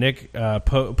again, Nick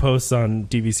posts on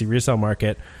DVC Resale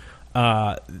Market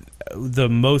the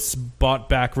most bought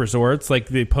back resorts. Like,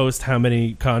 they post how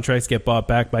many contracts get bought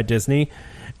back by Disney.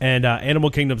 And Animal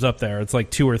Kingdom's up there. It's like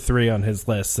 2 or 3 on his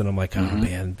list. And I'm like, oh,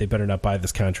 man, they better not buy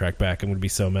this contract back. I'm going to be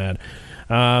so mad.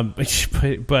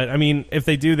 But I mean, if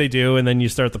they do, they do. And then you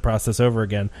start the process over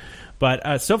again.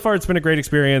 But so far, it's been a great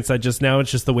experience. Now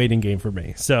it's just the waiting game for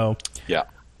me. So, yeah.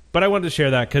 But I wanted to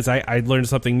share that because I learned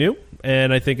something new,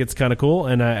 and I think it's kind of cool.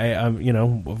 And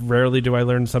rarely do I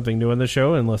learn something new on the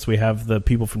show unless we have the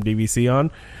people from DVC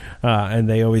on, and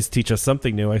they always teach us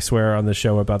something new, I swear, on the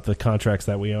show about the contracts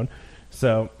that we own.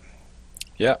 So,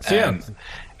 yeah.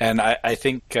 And I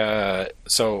think,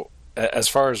 so as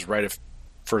far as right of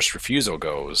first refusal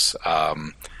goes,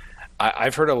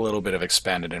 I've heard a little bit of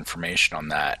expanded information on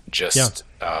that.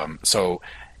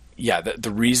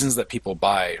 The reasons that people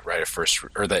buy right of first,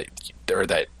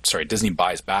 Disney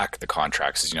buys back the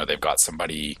contracts is, they've got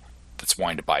somebody that's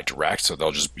wanting to buy direct, so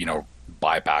they'll just,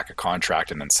 buy back a contract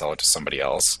and then sell it to somebody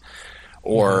else.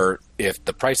 Or if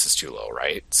the price is too low,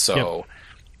 right? So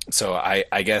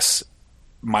I guess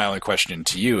my only question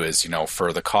to you is,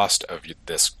 for the cost of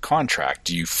this contract,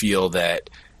 do you feel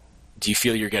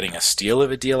you're getting a steal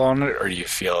of a deal on it, or do you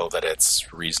feel that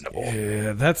it's reasonable?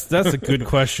 Yeah, that's a good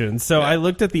question. So I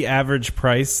looked at the average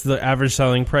price, the average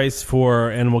selling price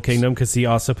for Animal Kingdom, because he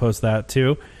also posts that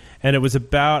too, and it was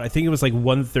about, I think it was like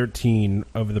 $113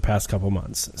 over the past couple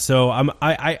months. So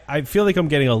I feel like I'm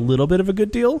getting a little bit of a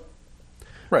good deal,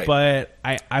 right? But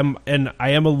I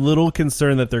am a little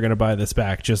concerned that they're going to buy this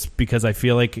back, just because I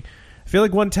feel like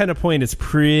 $110 a point is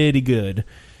pretty good.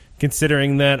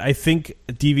 Considering that I think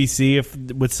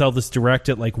DVC would sell this direct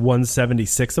at like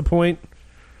 $176 a point,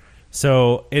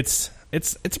 so it's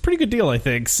a pretty good deal, I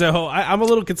think. So I'm a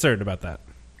little concerned about that.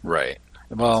 Right.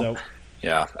 Well,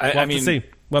 yeah. I mean, see.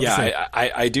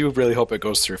 I do really hope it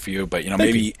goes through for you, but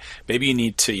maybe you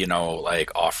need to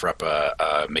offer up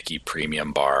a Mickey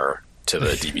premium bar to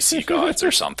the DVC gods or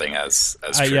something as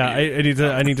tribute. Yeah,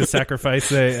 I need to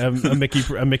sacrifice a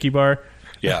Mickey bar.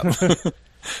 Yeah.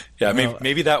 Yeah,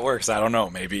 maybe that works. I don't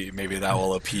know. Maybe that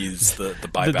will appease the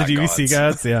buyback the DVC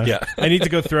gods. Yeah. I need to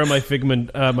go throw my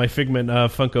Figment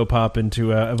Funko Pop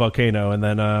into a volcano, and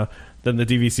then the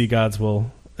DVC gods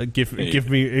will give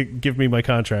me my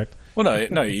contract. Well,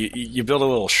 no, you build a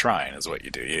little shrine is what you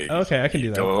do. Okay, I can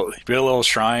do that. You build a little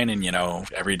shrine, and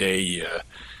every day you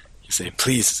say,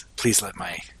 please let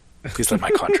my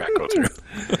contract go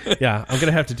through. Yeah, I'm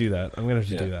gonna have to do that.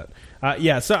 Do that.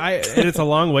 So and it's a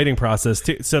long waiting process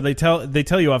too. So they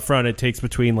tell you up front it takes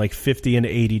between like 50 and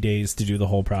 80 days to do the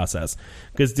whole process,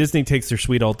 because Disney takes their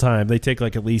sweet old time. They take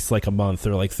like at least like a month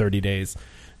or like 30 days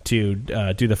to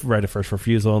do the right of first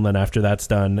refusal, and then after that's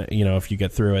done, if you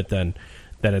get through it, then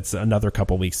it's another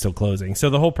couple weeks till closing.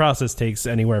 So the whole process takes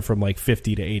anywhere from like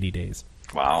 50 to 80 days.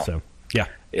 Wow. So yeah.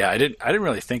 Yeah, I didn't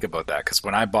really think about that, because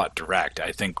when I bought direct,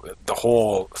 I think the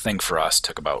whole thing for us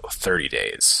took about 30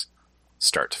 days.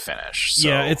 Start to finish. So.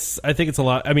 Yeah, I think it's a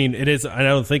lot. I mean, it is. I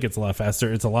don't think it's a lot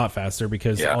faster. It's a lot faster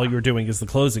because all you're doing is the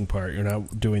closing part. You're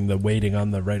not doing the waiting on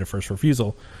the right of first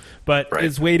refusal. But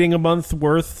is waiting a month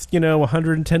worth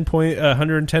 110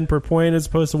 per point as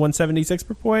opposed to 176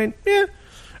 per point? Yeah,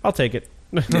 I'll take it.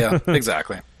 Yeah,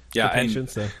 exactly. Yeah,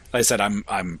 patience, and like I said,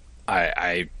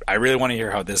 I really want to hear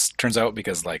how this turns out,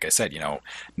 because, like I said,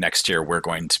 next year we're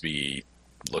going to be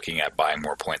looking at buying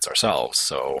more points ourselves.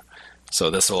 So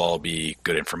this will all be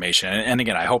good information. And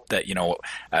again, I hope that,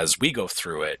 as we go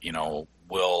through it,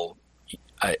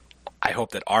 I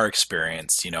hope that our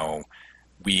experience,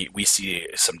 we see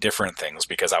some different things,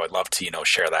 because I would love to,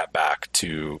 share that back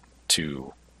to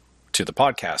the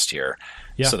podcast here,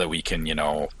 so that we can,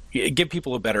 give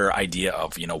people a better idea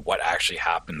of, what actually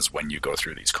happens when you go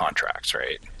through these contracts,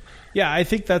 right? Yeah, I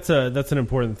think that's an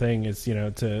important thing, is,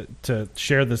 to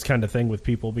share this kind of thing with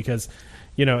people, because,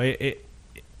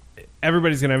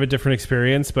 everybody's going to have a different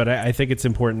experience, but I think it's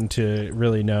important to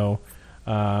really know,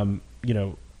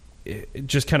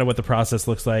 just kind of what the process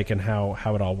looks like and how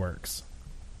it all works.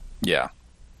 Yeah.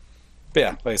 But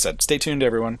yeah, like I said, stay tuned,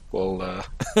 everyone. We'll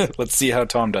let's see how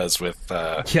Tom does with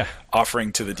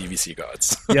offering to the DVC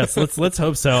gods. Yes, let's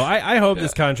hope so. I hope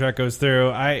this contract goes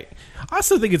through. I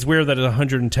also think it's weird that it's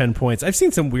 110 points. I've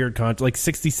seen some weird like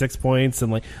 66 points,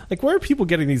 and like where are people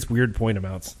getting these weird point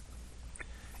amounts?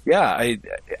 Yeah,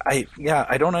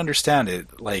 I don't understand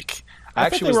it. Like, I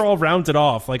actually, they were all rounded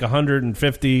off, like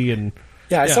 150, and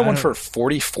I saw one for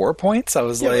 44 points. I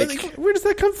was like, where does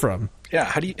that come from? Yeah,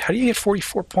 how do you get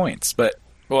 44 points? But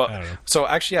Well, I don't know. so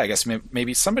actually, I guess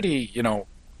maybe somebody,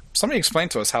 somebody explain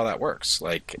to us how that works.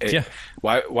 Like,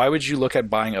 why would you look at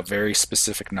buying a very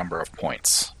specific number of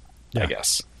points? Yeah. I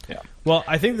guess. Yeah. Well,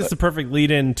 I think this is a perfect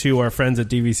lead-in to our friends at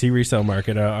DVC Resale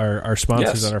Market, our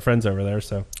sponsors and our friends over there.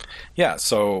 So, yeah.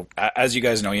 So, as you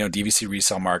guys know, DVC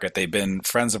Resale Market, they've been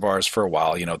friends of ours for a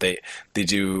while. They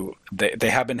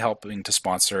have been helping to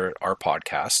sponsor our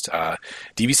podcast.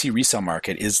 DVC Resale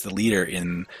Market is the leader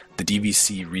in the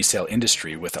DVC resale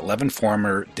industry, with 11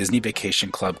 former Disney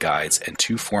Vacation Club guides and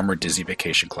 2 former Disney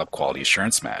Vacation Club quality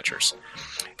assurance managers.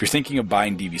 If you're thinking of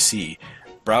buying DVC,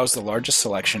 browse the largest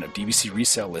selection of DVC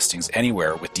resale listings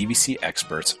anywhere, with DVC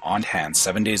experts on hand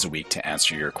 7 days a week to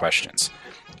answer your questions.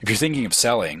 If you're thinking of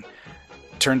selling,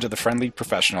 turn to the friendly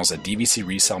professionals at DVC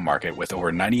Resale Market, with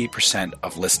over 98%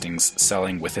 of listings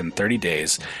selling within 30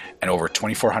 days and over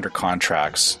 2,400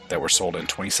 contracts that were sold in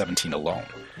 2017 alone.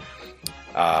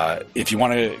 If you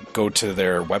want to go to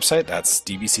their website, that's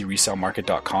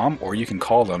dvcresalemarket.com, or you can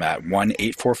call them at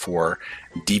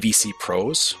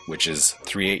 1-844-DVC-PROS, which is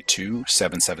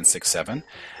 382-7767.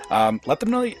 Let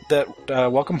them know that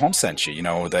Welcome Home sent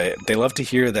you. They love to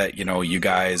hear that, you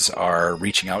guys are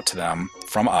reaching out to them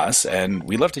from us, and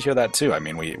we love to hear that too. I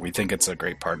mean, we think it's a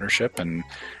great partnership, and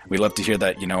we love to hear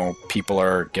that, people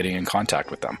are getting in contact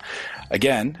with them.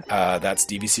 Again, that's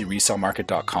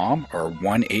dvcresalemarket.com or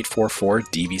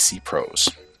 1-844-DVC-PROS.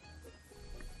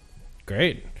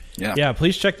 Great. Yeah.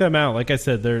 Please check them out. Like I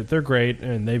said, they're great,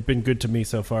 and they've been good to me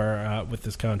so far with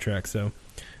this contract. So,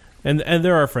 and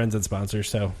they're our friends and sponsors.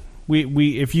 So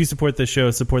we if you support this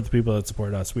show, support the people that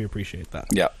support us. We appreciate that.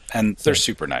 Yeah, and they're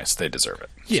super nice. They deserve it.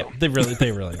 Yeah, so. They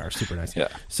really are super nice. Yeah.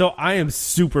 So I am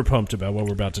super pumped about what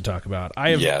we're about to talk about.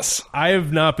 I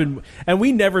have not been, and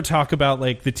we never talk about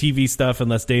like the TV stuff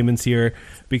unless Damon's here,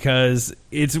 because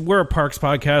we're a parks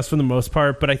podcast for the most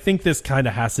part. But I think this kind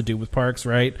of has to do with parks,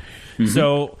 right? Mm-hmm.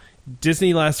 So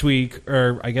Disney last week,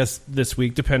 or I guess this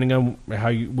week, depending on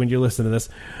when you listen to this,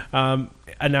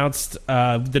 announced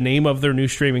the name of their new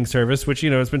streaming service, which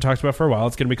has been talked about for a while.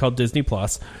 It's going to be called Disney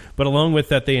Plus. But along with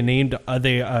that, they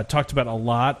talked about a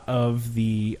lot of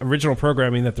the original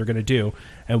programming that they're going to do.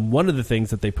 And one of the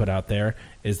things that they put out there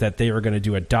is that they are going to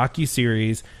do a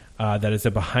docu-series that is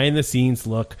a behind-the-scenes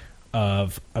look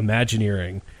of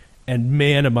Imagineering. And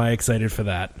man, am I excited for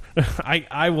that.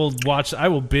 I will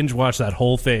binge watch that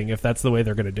whole thing if that's the way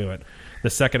they're going to do it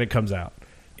the second it comes out.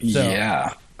 So,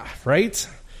 yeah. Right?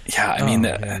 Yeah, I mean,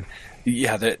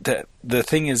 the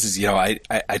thing is I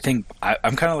think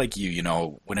I'm kind of like you,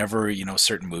 whenever,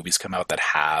 certain movies come out that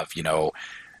have,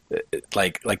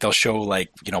 like they'll show like,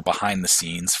 behind the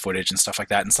scenes footage and stuff like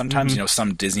that. And sometimes,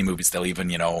 some Disney movies, they'll even,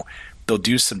 they'll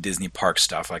do some Disney park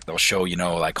stuff. Like they'll show,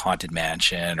 like Haunted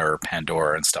Mansion or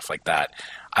Pandora and stuff like that.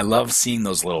 I love seeing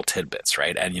those little tidbits,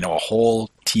 right? And, a whole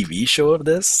TV show of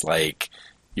this, like,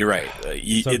 you're right.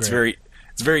 It's very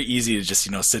easy to just,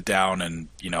 sit down and,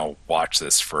 watch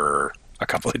this for a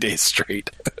couple of days straight.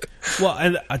 Well,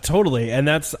 and totally. And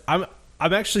I'm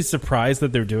actually surprised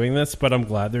that they're doing this, but I'm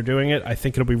glad they're doing it. I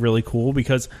think it'll be really cool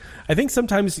because I think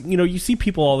sometimes, you see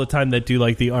people all the time that do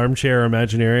like the armchair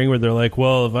Imagineering where they're like,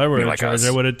 well, if I were in charge,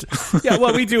 I would have. Yeah,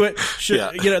 well, we do it. Sure,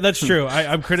 yeah. That's true.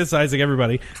 I'm criticizing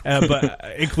everybody, but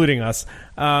including us.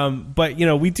 But,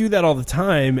 we do that all the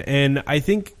time. And I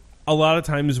think a lot of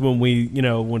times when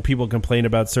when people complain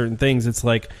about certain things, it's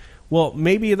like, well,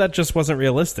 maybe that just wasn't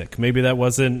realistic. Maybe that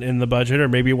wasn't in the budget, or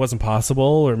maybe it wasn't possible,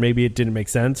 or maybe it didn't make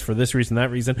sense for this reason,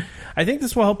 that reason. I think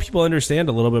this will help people understand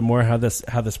a little bit more how this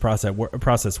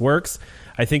process works.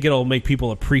 I think it'll make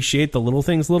people appreciate the little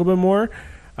things a little bit more.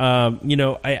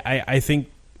 I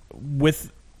think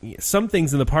with some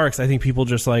things in the parks, I think people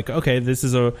just like, okay, this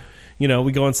is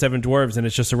we go on Seven Dwarfs and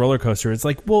it's just a roller coaster. It's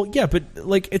like, well, yeah, but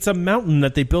like it's a mountain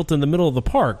that they built in the middle of the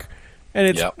park. And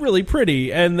it's really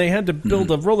pretty, and they had to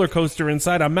build a roller coaster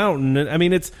inside a mountain. And I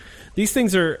mean, these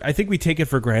things are. I think we take it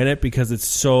for granted because it's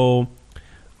so,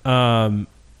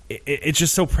 it's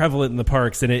just so prevalent in the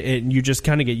parks, and you just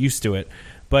kind of get used to it.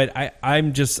 But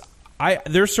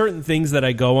there are certain things that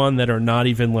I go on that are not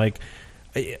even like.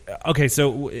 Okay,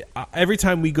 so every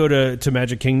time we go to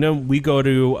Magic Kingdom, we go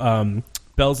to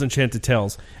Belle's Enchanted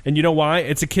Tales, and you know why?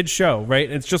 It's a kid's show, right?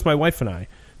 It's just my wife and I.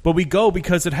 But we go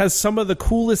because it has some of the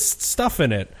coolest stuff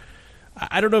in it.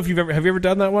 I don't know if have you ever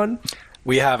done that one?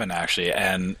 We haven't actually,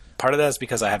 and part of that is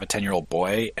because I have a 10-year-old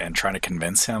boy and trying to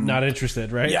convince him. Not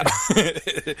interested, right? Yeah.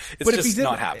 It's just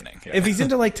not happening. Yeah. If he's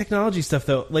into like technology stuff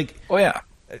though, like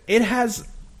it has,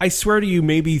 I swear to you,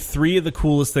 maybe 3 of the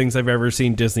coolest things I've ever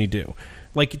seen Disney do.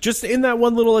 Like just in that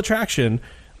one little attraction,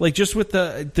 like just with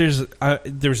there's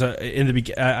a in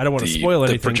the I don't want to spoil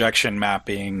anything. The projection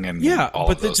mapping and all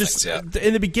but of those just things. Yeah.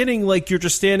 In the beginning, like you're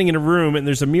just standing in a room and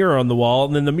there's a mirror on the wall,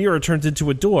 and then the mirror turns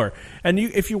into a door. And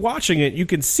if you're watching it, you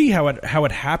can see how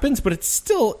it happens, but it's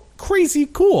still crazy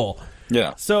cool.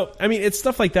 Yeah. So I mean, it's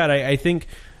stuff like that. I think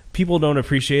people don't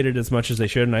appreciate it as much as they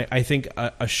should, and I think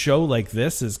a show like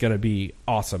this is going to be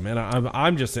awesome, and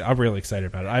I'm really excited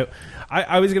about it.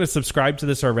 I was going to subscribe to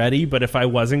this already, but if I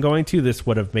wasn't going to, this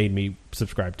would have made me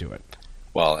subscribe to it.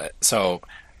 Well, so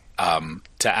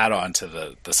to add on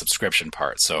to the subscription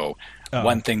part, so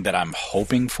one thing that I'm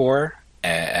hoping for,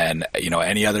 and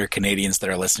any other Canadians that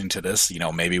are listening to this,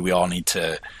 maybe we need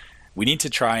to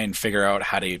try and figure out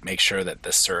how to make sure that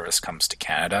this service comes to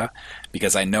Canada,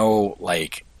 because I know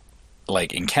like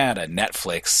in Canada,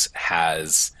 Netflix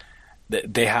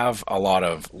they have a lot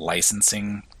of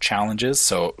licensing challenges.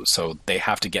 So they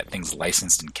have to get things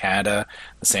licensed in Canada,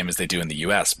 the same as they do in the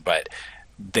US, but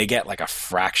they get like a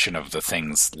fraction of the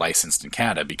things licensed in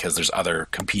Canada because there's other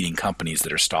competing companies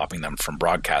that are stopping them from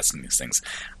broadcasting these things.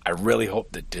 I really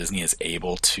hope that Disney is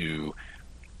able to,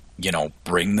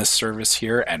 bring this service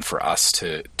here and for us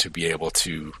to be able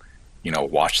to,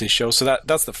 watch these shows. So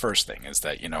that's the first thing, is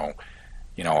that,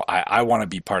 I want to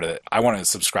be part of it. I want to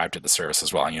subscribe to the service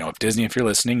as well. And, if Disney, if you're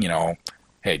listening,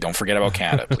 hey, don't forget about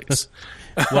Canada, please.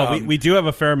 Well, we do have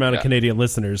a fair amount of Canadian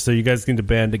listeners, so you guys need to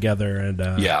band together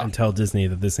and tell Disney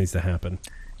that this needs to happen.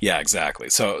 Yeah,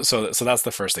 exactly. So that's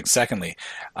the first thing. Secondly,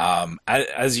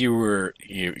 as you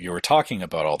were talking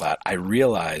about all that, I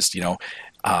realized,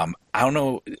 I don't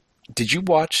know, did you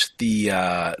watch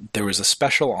there was a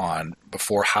special on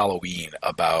before Halloween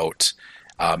about,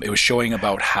 it was showing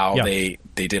about how they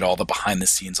did all the behind the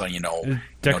scenes on,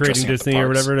 decorating Disney or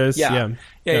whatever it is. Yeah.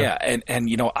 And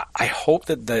I hope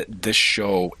that this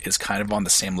show is kind of on the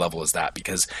same level as that,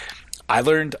 because I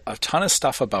learned a ton of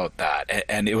stuff about that,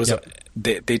 and it was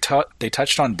they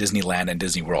touched on Disneyland and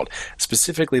Disney World.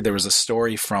 Specifically, there was a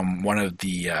story from one of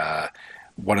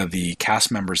the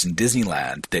cast members in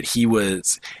Disneyland that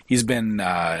he's been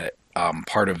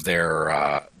part of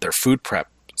their food prep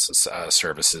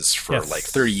services for like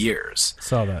 30 years.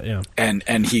 Saw that, yeah.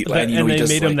 And he they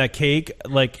made him that cake,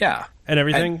 and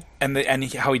everything, and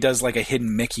how he does like a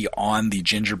hidden Mickey on the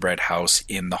gingerbread house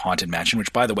in the Haunted Mansion.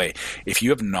 Which, by the way, if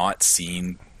you have not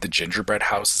seen the gingerbread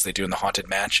house as they do in the Haunted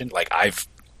Mansion, like I've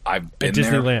been at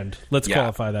Disneyland. There. Let's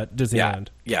qualify that Disneyland.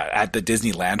 Yeah, at the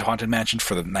Disneyland Haunted Mansion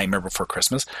for the Nightmare Before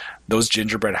Christmas, those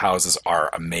gingerbread houses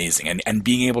are amazing, and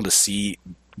being able to see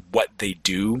what they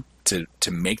do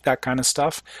to make that kind of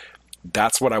stuff,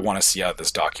 that's what I want to see out of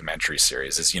this documentary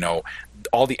series, is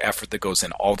all the effort that goes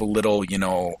in, all the little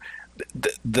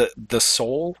the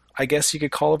soul, I guess you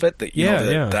could call it,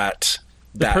 that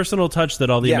the personal touch that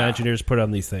all the Imagineers put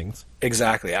on these things.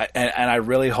 Exactly. And I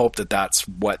really hope that that's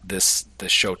what this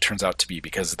show turns out to be,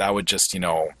 because that would just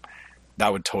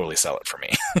that would totally sell it for me.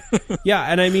 Yeah,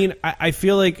 and I mean, I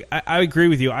feel like I agree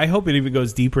with you. I hope it even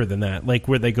goes deeper than that, like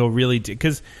where they go really deep,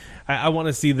 because I want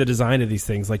to see the design of these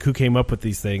things, like who came up with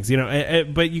these things,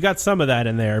 but you got some of that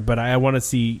in there, but I want to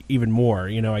see even more,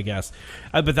 I guess.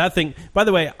 But that thing, by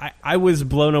the way, I was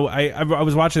blown away. I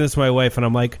was watching this with my wife, and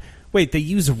I'm like, wait, they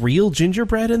use real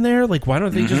gingerbread in there? Like, why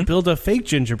don't they just build a fake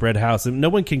gingerbread house and no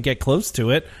one can get close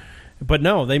to it? But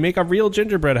no, they make a real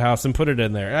gingerbread house and put it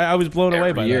in there. I was blown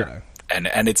away by that.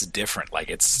 And it's different. Like,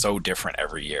 it's so different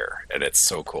every year, and it's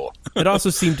so cool. It also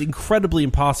seemed incredibly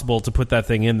impossible to put that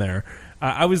thing in there.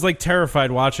 I was like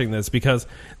terrified watching this, because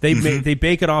they they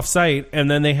bake it off site, and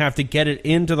then they have to get it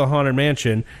into the Haunted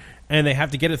Mansion, and they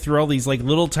have to get it through all these like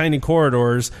little tiny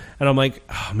corridors. And I'm like,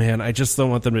 oh man, I just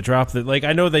don't want them to drop it. Like,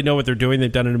 I know they know what they're doing;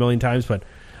 they've done it a million times, but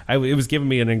it was giving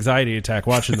me an anxiety attack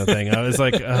watching the thing. I was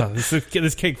like, oh,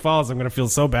 this cake falls, I'm going to feel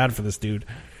so bad for this dude.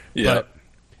 Yeah.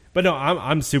 But no,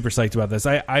 I'm super psyched about this.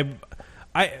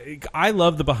 I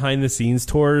love the behind the scenes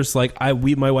tours. Like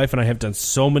my wife and I have done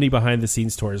so many behind the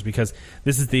scenes tours, because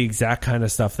this is the exact kind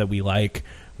of stuff that we like.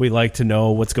 We like to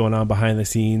know what's going on behind the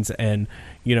scenes, and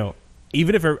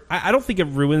even if I don't think it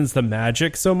ruins the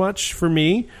magic so much for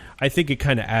me. I think it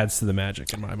kind of adds to the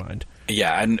magic in my mind.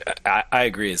 Yeah, and I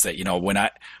agree. Is that when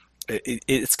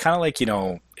it's kind of like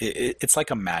it's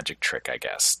like a magic trick, I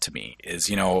guess, to me.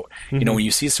 Is when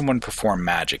you see someone perform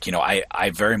magic,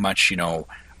 I very much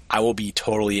I will be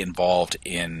totally involved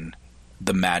in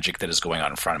the magic that is going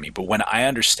on in front of me. But when I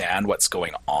understand what's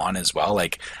going on as well,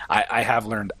 like I have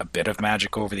learned a bit of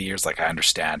magic over the years. Like, I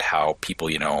understand how people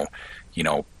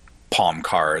palm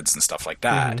cards and stuff like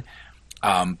that.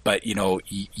 But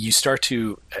you start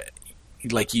to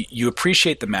like you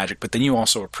appreciate the magic, but then you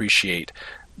also appreciate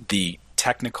the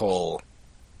technical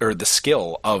or the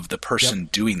skill of the person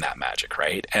doing that magic,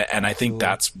 right? And I think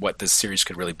that's what this series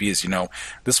could really be, is,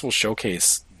 this will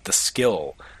showcase the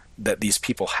skill that these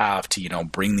people have to,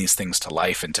 bring these things to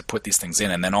life and to put these things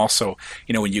in. And then also,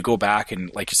 when you go back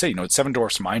and, like you say, Seven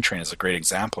Dwarfs Mine Train is a great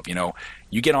example of,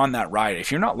 you get on that ride.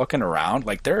 If you're not looking around,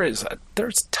 like there's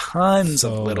tons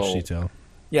of little detail.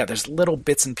 Yeah, there's little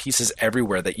bits and pieces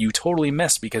everywhere that you totally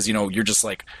miss because, you're just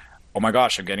like, oh my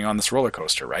gosh, I'm getting on this roller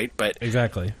coaster, right? But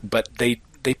exactly. But they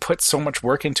put so much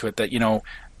work into it that,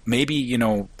 maybe,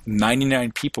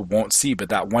 99 people won't see, but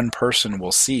that one person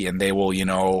will see, and they will,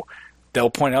 they'll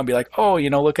point out and be like, oh,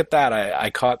 look at that. I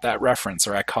caught that reference,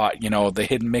 or I caught, the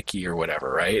hidden Mickey or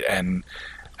whatever, right? And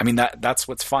I mean, that's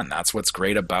what's fun. That's what's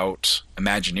great about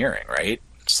Imagineering, right?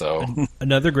 So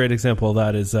another great example of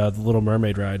that is the Little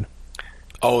Mermaid ride.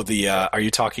 Oh, are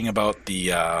you talking about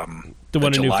the one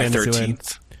in July New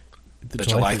 13th? The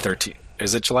July 13th.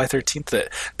 Is it July 13th? That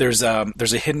there's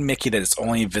a hidden Mickey that is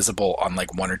only visible on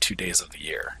like 1 or 2 days of the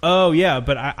year. Oh yeah,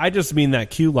 but I just mean that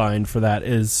queue line for that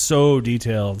is so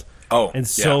detailed. Oh, and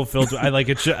so filled. I like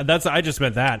it. I just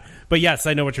meant that. But yes,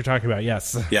 I know what you're talking about.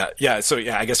 Yes. Yeah. So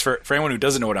I guess for anyone who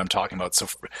doesn't know what I'm talking about,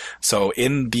 so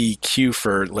in the queue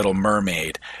for Little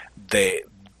Mermaid,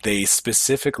 they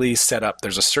specifically set up,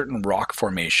 there's a certain rock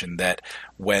formation that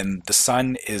when the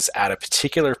sun is at a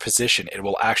particular position, it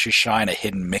will actually shine a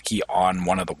hidden Mickey on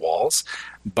one of the walls.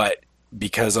 But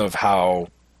because of how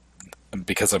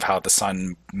the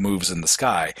sun moves in the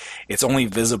sky, it's only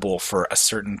visible for a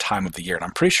certain time of the year. And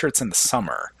I'm pretty sure it's in the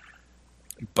summer.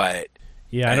 But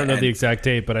yeah, I don't know the exact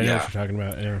date, but I know what you're talking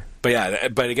about. Yeah.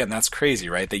 But again, that's crazy,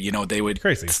 right? That, they would,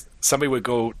 somebody would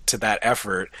go to that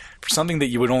effort for something that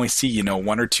you would only see,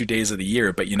 1 or 2 days of the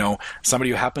year. But,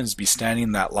 somebody who happens to be standing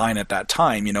in that line at that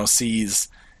time, sees,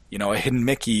 a hidden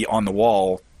Mickey on the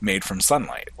wall made from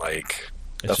sunlight. Like,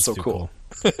 that's so cool.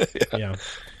 Yeah.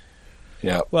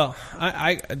 Yeah. Well,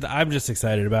 I'm just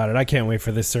excited about it. I can't wait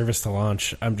for this service to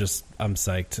launch. I'm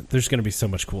psyched. There's going to be so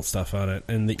much cool stuff on it,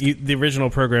 and the original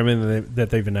programming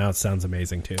that they've announced sounds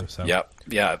amazing too. So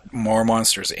yeah, more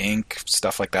Monsters Inc.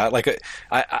 stuff like that. Like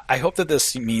I hope that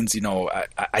this means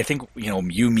I think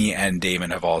you, me, and Damon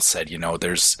have all said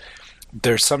there's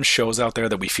some shows out there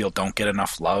that we feel don't get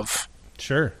enough love.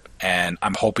 Sure. And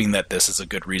I'm hoping that this is a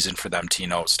good reason for them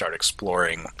to start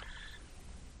exploring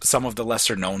some of the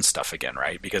lesser known stuff again,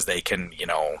 right? Because they can,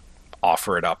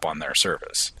 offer it up on their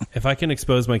service. If I can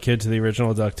expose my kid to the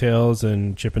original DuckTales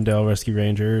and Chip and Dale Rescue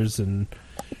Rangers and,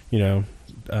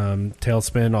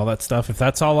 Tailspin, all that stuff, if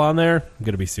that's all on there, I'm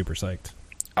going to be super psyched.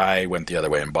 I went the other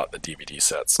way and bought the DVD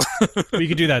sets. Well, you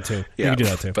could do that too. Yeah, you could do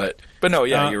that too. But no,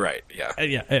 yeah, you're right.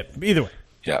 Yeah. Either way.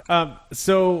 Yeah.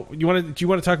 So do you want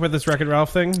to talk about this Wreck-It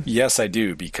Ralph thing? Yes, I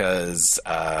do, because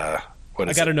I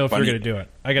got to know if you're going to do it.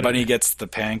 Bunny gets the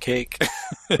pancake.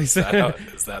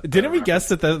 Didn't we guess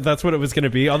that that's what it was going to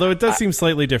be? Although it does seem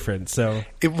slightly different. So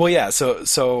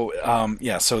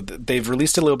So they've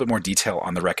released a little bit more detail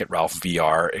on the Wreck-It Ralph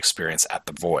VR experience at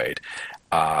the Void.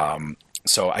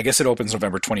 So I guess it opens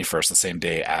November 21st, the same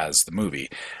day as the movie.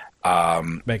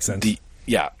 Makes sense.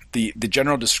 The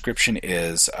general description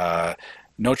is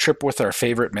no trip with our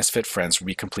favorite misfit friends would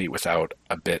be complete without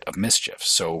a bit of mischief.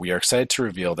 So we are excited to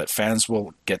reveal that fans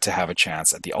will get to have a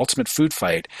chance at the ultimate food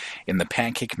fight in the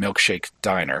Pancake Milkshake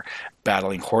Diner,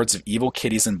 battling hordes of evil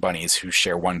kitties and bunnies who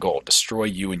share one goal: destroy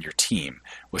you and your team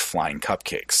with flying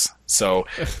cupcakes. So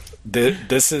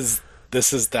this is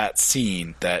that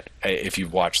scene that, if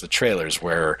you've watched the trailers,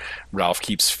 where Ralph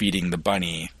keeps feeding the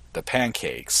bunny the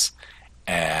pancakes,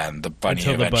 and the bunny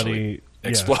eventually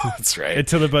explodes, right?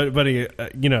 Until the bunny,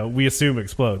 we assume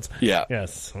explodes. Yeah.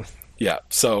 Yes. Yeah.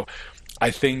 So I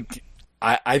think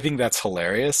that's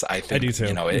hilarious. I think, I do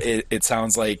too. It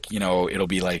sounds like, it'll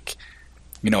be like,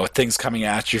 things coming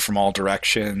at you from all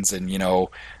directions and,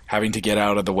 having to get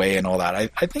out of the way and all that.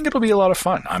 I think it'll be a lot of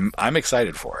fun. I'm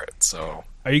excited for it. So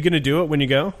are you going to do it when you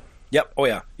go? Yep. Oh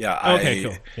yeah. Yeah. Okay,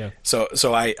 cool. Yeah.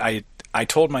 So I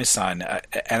told my son,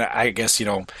 and I guess,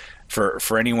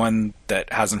 for anyone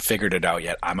that hasn't figured it out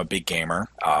yet, I'm a big gamer.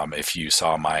 If you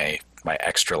saw my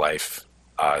Extra Life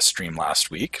stream last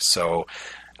week. So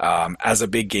as a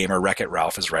big gamer, Wreck-It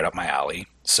Ralph is right up my alley.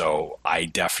 So I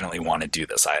definitely want to do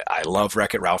this. I love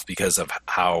Wreck-It Ralph because of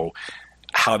how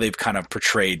they've kind of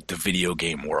portrayed the video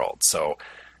game world. So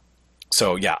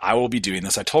yeah, I will be doing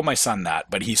this. I told my son that,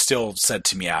 but he still said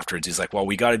to me afterwards, he's like, well,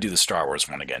 we got to do the Star Wars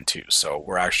one again too. So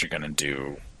we're actually going to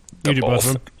do both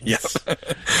of them? Yeah.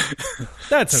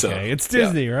 That's okay. It's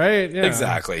Disney, right? Yeah.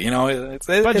 Exactly.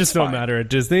 Budgets don't matter at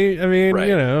Disney. I mean, right.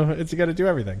 You got to do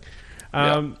everything.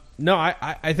 No,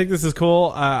 I think this is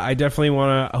cool. I definitely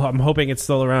want to. I'm hoping it's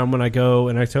still around when I go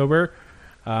in October.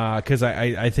 because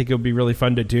I think it would be really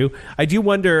fun to do. I do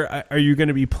wonder, are you going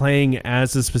to be playing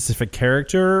as a specific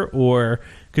character, or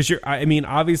because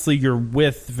obviously you're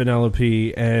with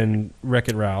Vanellope and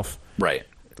Wreck-It Ralph, right?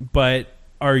 But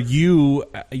are you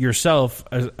yourself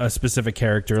a specific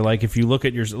character? Like, if you look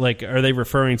at are they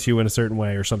referring to you in a certain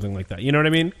way or something like that? You know what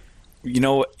I mean?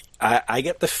 I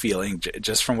get the feeling,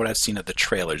 just from what I've seen of the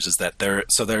trailers, is that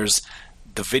there's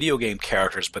the video game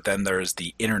characters, but then there's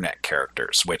the internet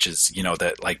characters, which is,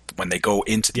 that like when they go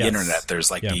into the internet, there's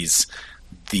like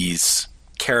these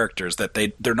characters that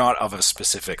they're not of a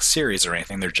specific series or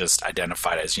anything. They're just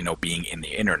identified as, being in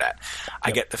the internet. I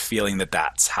get the feeling that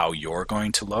that's how you're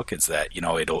going to look, is that,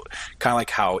 it'll kind of like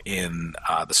how in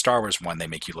the Star Wars one, they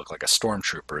make you look like a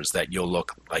stormtrooper, is that you'll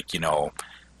look like,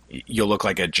 you'll look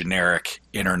like a generic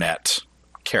internet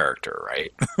character,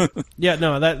 right? Yeah,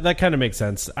 no, that kind of makes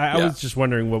sense. I was just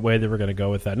wondering what way they were going to go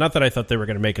with that. Not that I thought they were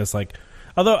going to make us like,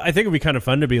 although I think it'd be kind of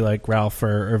fun to be like Ralph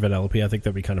or Vanellope. I think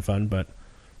that'd be kind of fun, but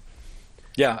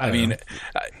yeah, I mean,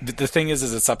 the thing is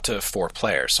it's up to 4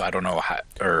 players, so I don't know how.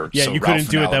 You couldn't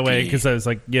do it that way because I was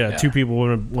like, 2 people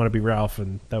want to be Ralph,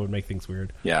 and that would make things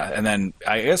weird. Yeah, and then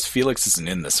I guess Felix isn't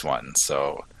in this one,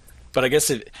 so. But I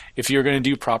guess if you're going to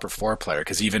do proper 4-player,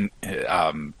 because even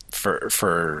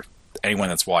for anyone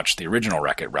that's watched the original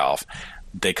Wreck-It Ralph,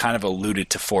 they kind of alluded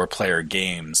to 4-player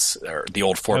games, or the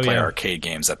old 4-player arcade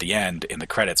games at the end in the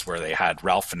credits, where they had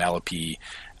Ralph, Vanellope,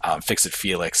 Fix-It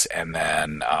Felix, and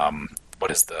then what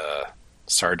is the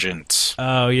Sergeant?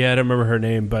 Oh yeah, I don't remember her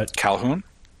name, but Calhoun.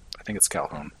 I think it's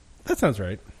Calhoun. That sounds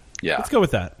right. Yeah, let's go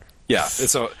with that. Yeah,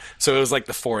 so it was like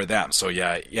the 4 of them. So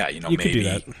yeah, you maybe could do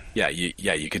that. Yeah,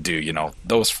 you could do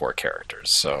those 4 characters.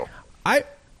 So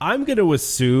I'm going to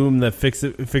assume that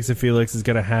Fix-It Felix is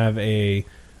going to have a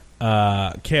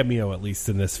cameo, at least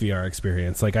in this VR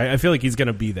experience. Like I feel like he's going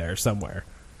to be there somewhere.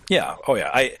 Yeah. Oh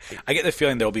yeah. I get the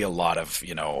feeling there'll be a lot of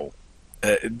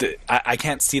I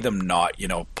can't see them not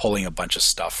pulling a bunch of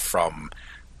stuff from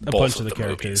both of the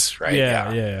characters, movies, right?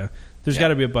 Yeah. There's got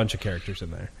to be a bunch of characters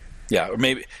in there. Yeah, or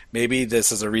maybe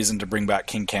this is a reason to bring back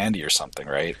King Candy or something,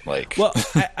 right? Like, well,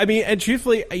 I mean, and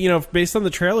truthfully, based on the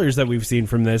trailers that we've seen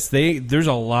from this, there's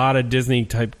a lot of Disney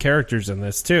type characters in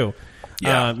this too.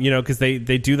 Yeah, because they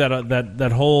do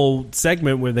that whole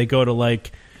segment where they go to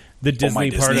like the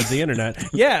Disney part of the internet.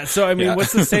 Yeah, so I mean,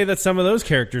 what's to say that some of those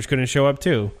characters couldn't show up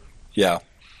too? Yeah.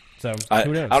 So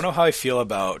who knows? I don't know how I feel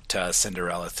about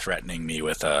Cinderella threatening me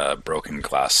with a broken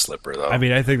glass slipper, though. I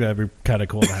mean, I think that'd be kind of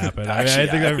cool to happen. Actually, I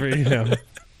think that'd be,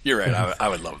 You're right. I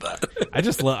would love that.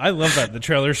 I love that in the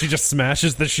trailer. She just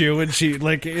smashes the shoe, and she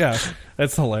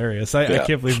that's hilarious. I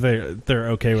can't believe they're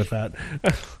okay with that.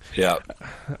 Yeah,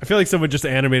 I feel like someone just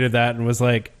animated that and was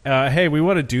like, "Hey, we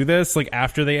want to do this." Like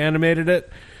after they animated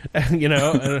it,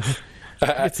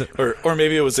 or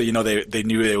maybe it was they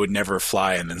knew they would never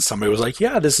fly, and then somebody was like,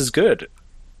 "Yeah, this is good."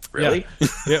 Really?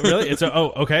 Yeah, really? It's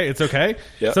okay. It's okay.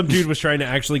 Yep. Some dude was trying to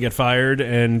actually get fired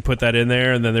and put that in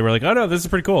there, and then they were like, "Oh no, this is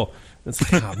pretty cool." It's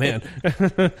like, oh man.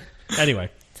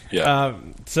 Anyway. Yeah.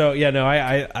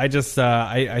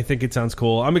 I think it sounds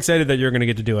cool. I'm excited that you're going to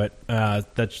get to do it.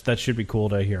 That should be cool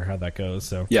to hear how that goes.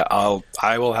 So yeah,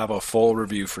 I will have a full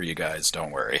review for you guys. Don't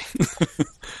worry.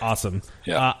 Awesome.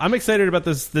 Yeah. I'm excited about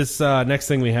this next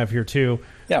thing we have here too.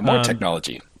 Yeah, more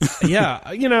technology. Yeah,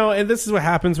 and this is what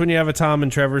happens when you have a Tom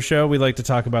and Trevor show. We like to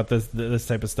talk about this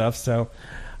type of stuff. So.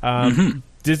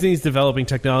 Disney's developing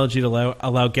technology to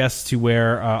allow guests to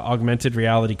wear augmented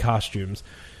reality costumes.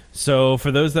 So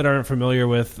for those that aren't familiar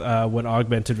with what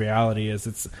augmented reality is,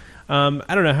 it's I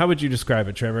don't know, how would you describe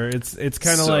it, Trevor? It's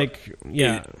kind of like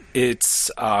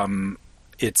it's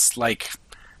like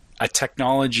a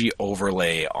technology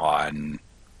overlay on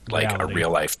like reality. A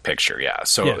real life picture. Yeah.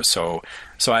 So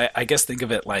I guess think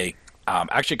of it like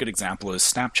actually a good example is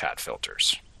Snapchat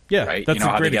filters. Yeah, right. That's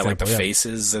how they get example, like the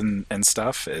faces and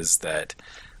stuff.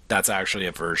 That's actually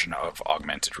a version of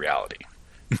augmented reality.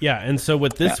 Yeah, and so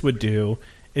what this would do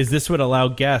is this would allow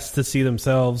guests to see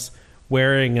themselves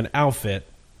wearing an outfit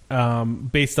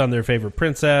based on their favorite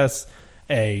princess,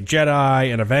 a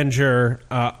Jedi, an Avenger,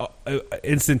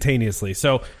 instantaneously.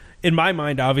 So in my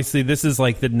mind, obviously, this is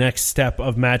like the next step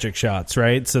of magic shots,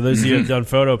 right? So those of you who have done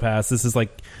PhotoPass, this is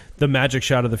like the magic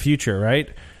shot of the future, right?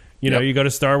 You go to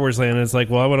Star Wars Land and it's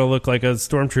like, well, I want to look like a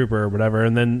stormtrooper or whatever.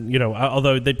 And then,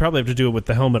 although they'd probably have to do it with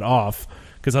the helmet off,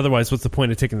 because otherwise, what's the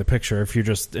point of taking the picture if you're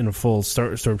just in a full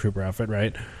stormtrooper outfit,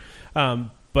 right?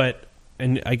 And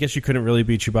I guess you couldn't really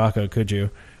be Chewbacca, could you?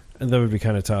 And that would be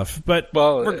kind of tough. But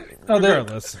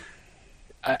regardless.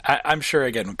 I'm sure,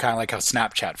 again, kind of like how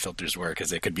Snapchat filters work,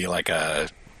 because it could be like a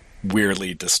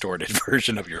weirdly distorted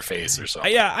version of your face or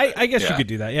something. Yeah, I guess you could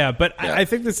do that. Yeah, but I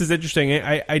think this is interesting.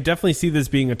 I definitely see this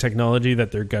being a technology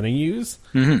that they're going to use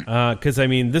because I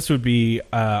mean this would be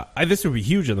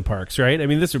huge in the parks, right? I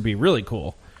mean this would be really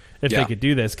cool if they could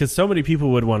do this because so many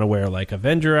people would want to wear like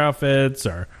Avenger outfits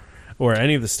or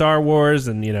any of the Star Wars,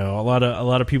 and you know a lot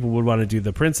of people would want to do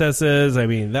the princesses. I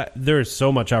mean that there is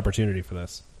so much opportunity for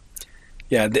this.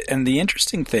 Yeah, and the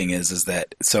interesting thing is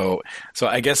that so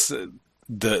I guess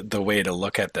the way to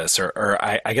look at this, or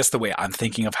I guess the way I'm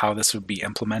thinking of how this would be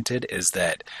implemented is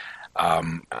that I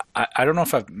don't know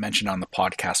if I've mentioned on the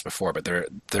podcast before, but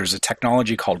there's a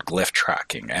technology called glyph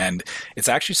tracking, and it's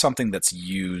actually something that's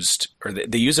used, or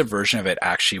they use a version of it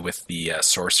actually with the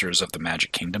Sorcerers of the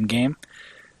Magic Kingdom game.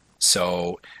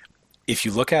 So if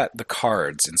you look at the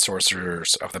cards in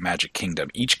Sorcerers of the Magic Kingdom,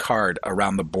 each card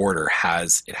around the border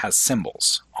has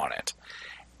symbols on it.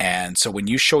 And so when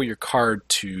you show your card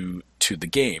to the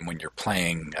game, when you're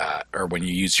playing or when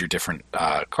you use your different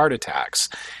card attacks,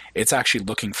 it's actually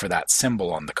looking for that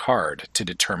symbol on the card to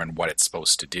determine what it's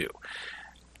supposed to do.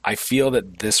 I feel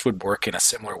that this would work in a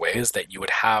similar way, is that you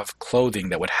would have clothing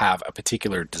that would have a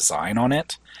particular design on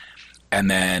it,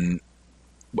 and then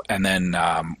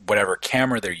whatever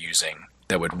camera they're using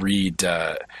that would read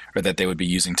or that they would be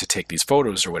using to take these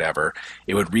photos or whatever,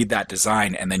 it would read that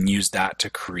design and then use that to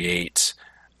create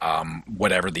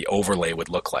whatever the overlay would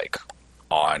look like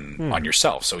on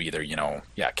yourself. So either,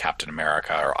 Captain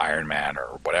America or Iron Man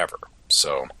or whatever.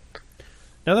 So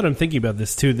now that I'm thinking about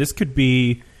this too, there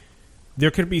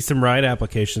could be some ride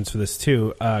applications for this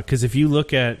too. Because if you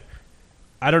look at,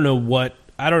 I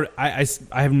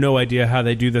have no idea how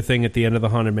they do the thing at the end of the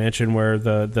Haunted Mansion where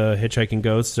the hitchhiking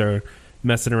ghosts are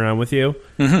messing around with you.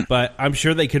 Mm-hmm. But I'm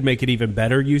sure they could make it even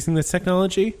better using this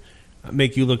technology.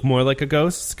 Make you look more like a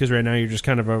ghost, because right now you're just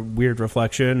kind of a weird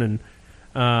reflection. And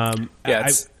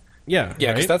because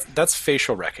that's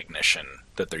facial recognition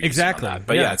that they're using exactly on that.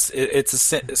 But it's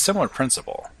a similar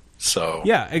principle. So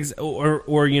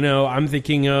or I'm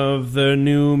thinking of the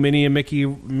new Minnie and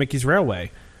Mickey's Railway.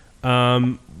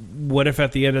 What if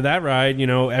at the end of that ride,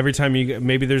 every time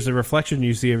maybe there's a reflection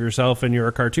you see of yourself and you're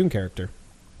a cartoon character?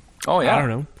 Oh yeah, I don't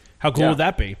know. How cool would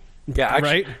that be? Yeah,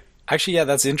 actually, right. Actually, yeah,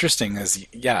 that's interesting.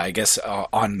 I guess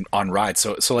on rides.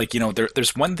 So like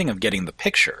there's one thing of getting the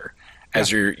picture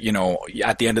as you're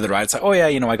at the end of the ride. It's like, oh yeah,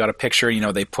 I got a picture.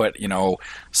 They put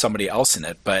somebody else in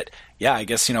it. But yeah, I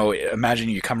guess imagine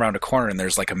you come around a corner and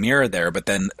there's like a mirror there, but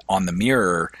then on the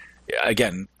mirror,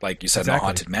 again, like you said, in the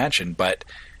Haunted Mansion, but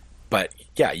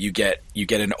yeah, you get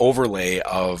an overlay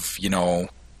of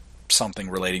something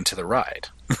relating to the ride.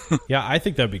 Yeah, I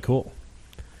think that'd be cool.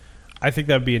 I think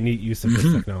that'd be a neat use of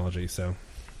this technology. So,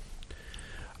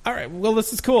 all right, well,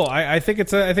 this is cool. I think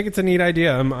it's a neat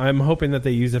idea. I'm hoping that they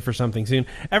use it for something soon.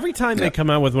 Every time they come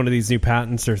out with one of these new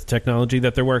patents or technology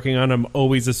that they're working on, I'm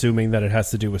always assuming that it has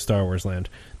to do with Star Wars Land.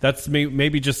 That's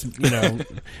maybe just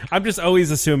I'm just always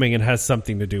assuming it has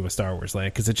something to do with Star Wars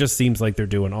Land, because it just seems like they're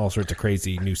doing all sorts of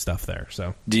crazy new stuff there.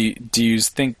 So, do you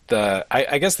think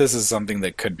I guess this is something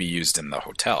that could be used in the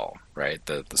hotel, right?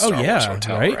 The Star Wars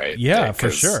hotel, right? Yeah, for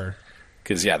sure.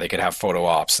 Because they could have photo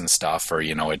ops and stuff, or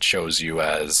it shows you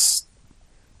as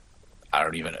they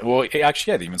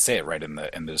even say it right in the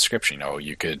description.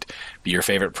 You could be your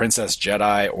favorite princess,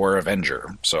 Jedi, or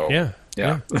Avenger. So yeah.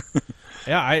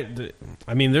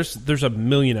 I mean, there's a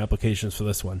million applications for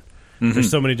this one. Mm-hmm.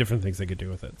 There's so many different things they could do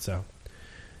with it. So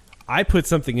I put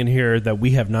something in here that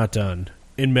we have not done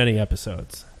in many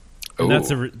episodes, and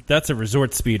that's a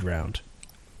resort speed round.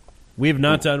 We have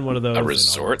not done one of those. A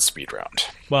resort speed round.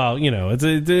 Well, it's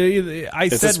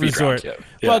said resort. Round,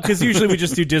 yeah. Well, because usually we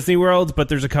just do Disney World, but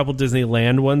there's a couple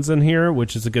Disneyland ones in here,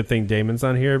 which is a good thing Damon's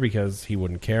on here because he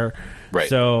wouldn't care. Right.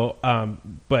 So,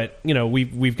 but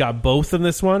we've got both in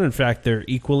this one. In fact, they're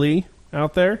equally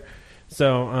out there.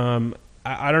 So,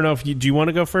 I don't know if do you want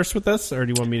to go first with this, or do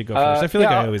you want me to go first? I feel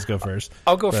like I always go first.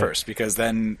 I'll go first, because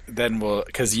then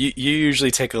because you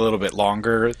usually take a little bit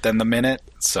longer than the minute.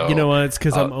 So you know what? It's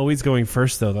because I'm always going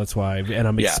first, though. That's why, and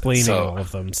I'm explaining all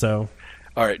of them. So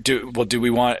all right, do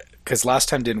we want? Because last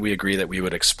time didn't we agree that we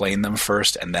would explain them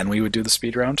first and then we would do the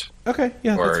speed round? Okay,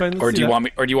 yeah, that's fine. Or do you want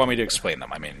me to explain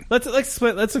them? I mean, let's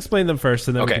explain them first,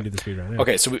 and then we can do the speed round. Yeah.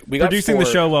 Okay, so we got producing the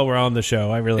show while we're on the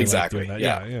show. I really exactly like doing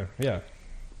that. Yeah.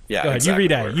 Yeah, go ahead.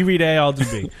 exactly. You read A, I'll do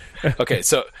B. Okay,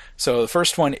 so the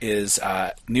first one is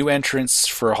new entrance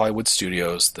for Hollywood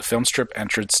Studios. The film strip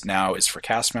entrance now is for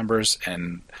cast members,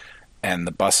 and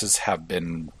the buses have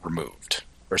been removed.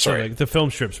 Or sorry, the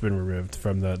film strip's been removed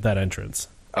from that entrance.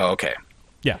 Oh, okay.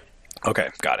 Yeah. Okay,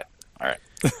 got it. All right.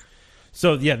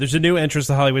 So yeah, there's a new entrance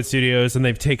to Hollywood Studios, and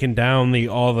they've taken down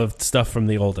all the stuff from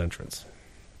the old entrance.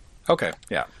 Okay,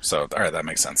 yeah. So, all right, that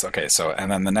makes sense. Okay, so,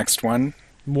 and then the next one.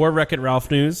 More Wreck-It Ralph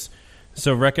news.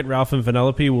 So Wreck-It Ralph and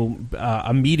Vanellope will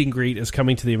a meet and greet is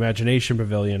coming to the Imagination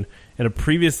Pavilion. In a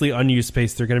previously unused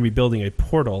space, they're going to be building a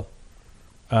portal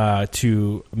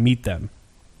to meet them.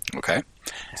 Okay.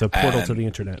 So portal to the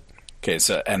internet. Okay,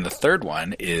 so, and the third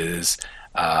one is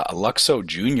a Luxo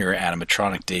Jr.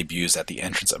 animatronic debuts at the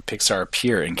entrance of Pixar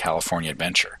Pier in California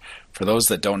Adventure. For those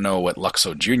that don't know what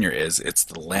Luxo Jr. is, it's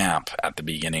the lamp at the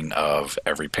beginning of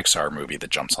every Pixar movie that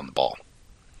jumps on the ball.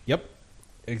 Yep,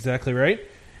 exactly right.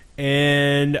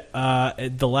 And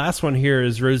the last one here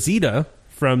is Rosita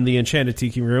from the Enchanted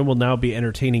Tiki Room will now be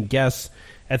entertaining guests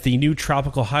at the new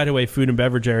Tropical Hideaway food and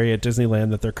beverage area at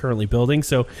Disneyland that they're currently building.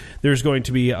 So there's going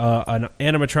to be an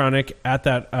animatronic at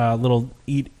that little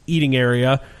eating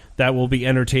area that will be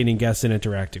entertaining guests and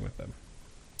interacting with them.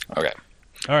 Okay.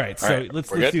 All right, so let's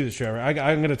do this, Trevor. I'm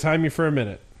going to time you for a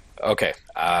minute. Okay,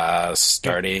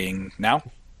 starting now?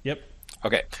 Yep.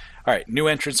 Okay. All right, new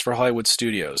entrance for Hollywood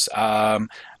Studios. I'm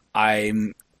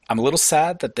a little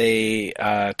sad that they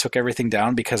took everything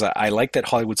down because I like that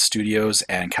Hollywood Studios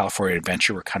and California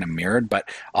Adventure were kind of mirrored, but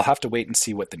I'll have to wait and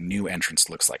see what the new entrance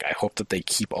looks like. I hope that they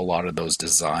keep a lot of those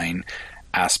design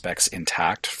aspects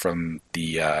intact from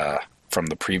the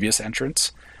previous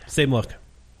entrance. Same look.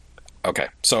 Okay,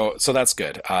 so that's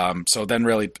good. So then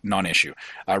really non-issue.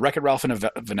 Wreck-It Ralph and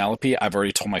Vanellope, I've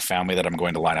already told my family that I'm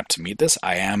going to line up to meet this.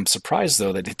 I am surprised,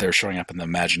 though, that they're showing up in the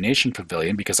Imagination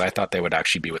Pavilion because I thought they would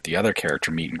actually be with the other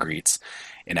character meet and greets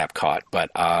in Epcot.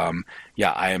 But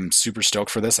yeah, I am super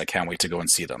stoked for this. I can't wait to go and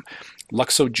see them.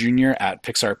 Luxo Jr. at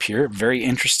Pixar Pier. Very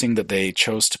interesting that they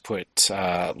chose to put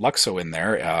Luxo in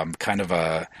there. Kind of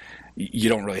a... You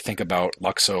don't really think about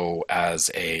Luxo as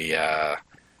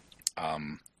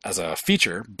a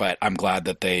feature, but I'm glad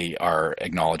that they are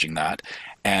acknowledging that.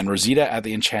 And Rosita at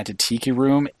the Enchanted Tiki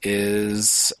Room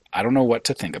is, I don't know what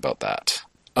to think about that.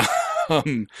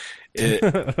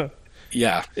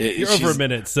 Yeah. You're over a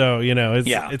minute, so, you know,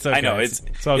 it's okay. I know,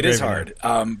 it is hard.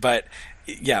 But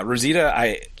yeah, Rosita,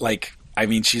 I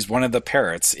mean, she's one of the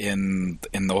parrots in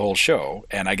the whole show,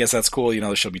 and I guess that's cool, you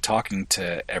know, she'll be talking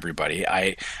to everybody.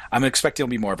 I'm expecting it'll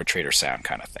be more of a Trader Sam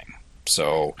kind of thing.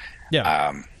 So,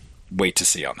 yeah. Wait to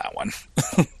see on that one.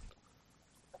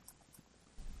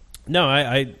 No,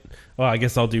 I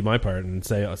guess I'll do my part and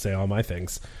say all my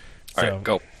things. All right,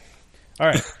 go. All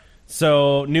right.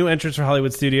 So, new entrance for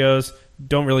Hollywood Studios.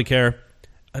 Don't really care.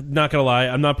 Not gonna lie,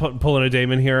 I'm not pulling a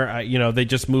Damon here. They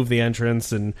just moved the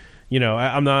entrance, and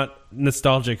I'm not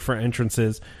nostalgic for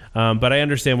entrances, but I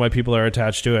understand why people are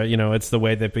attached to it. It's the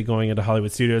way they've been going into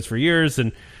Hollywood Studios for years,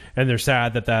 and they're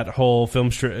sad that whole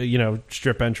film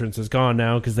strip entrance is gone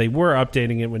now because they were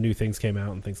updating it when new things came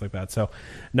out and things like that. So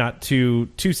not too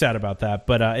sad about that,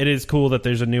 but it is cool that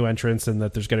there's a new entrance and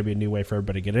that there's going to be a new way for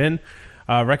everybody to get in.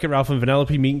 Wreck-It Ralph and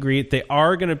Vanellope meet and greet. They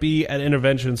are going to be at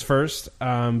Interventions first,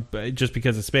 just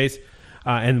because of space,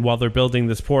 and while they're building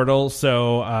this portal.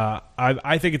 So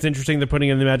I think it's interesting they're putting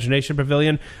in the Imagination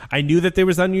Pavilion. I knew that there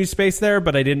was unused space there,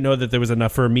 but I didn't know that there was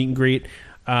enough for a meet and greet.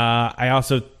 I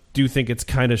also do think it's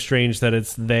kind of strange that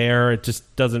it's there. It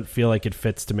just doesn't feel like it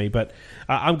fits to me. But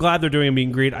I'm glad they're doing a meet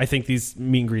and greet. I think these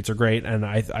meet and greets are great, and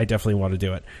I definitely want to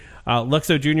do it.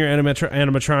 Luxo Jr.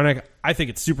 animatronic, I think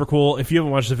it's super cool. If you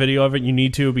haven't watched the video of it, you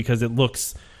need to, because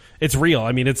it's real.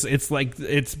 I mean, it's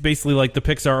basically like the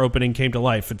Pixar opening came to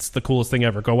life. It's the coolest thing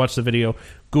ever. Go watch the video,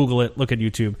 Google it, look at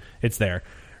YouTube. It's there.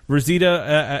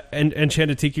 Rosita and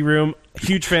Enchanted Tiki Room,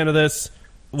 huge fan of this.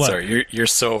 What? Sorry, you're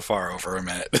so far over a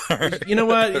minute. You know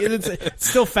what? It's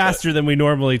still faster than we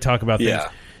normally talk about things. Yeah.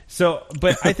 So,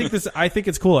 but I think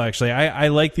it's cool, actually. I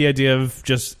like the idea of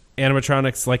just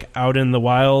animatronics like out in the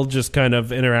wild, just kind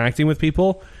of interacting with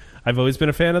people. I've always been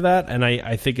a fan of that, and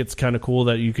I think it's kind of cool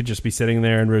that you could just be sitting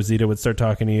there and Rosita would start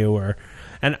talking to you.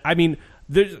 And I mean,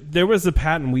 there was a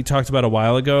patent we talked about a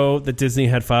while ago that Disney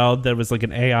had filed that was like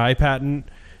an AI patent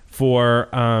for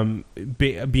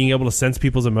being able to sense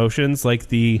people's emotions, like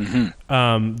the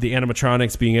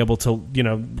animatronics being able to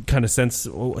kind of sense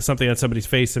something on somebody's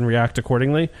face and react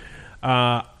accordingly.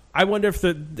 I wonder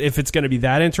if it's going to be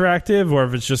that interactive, or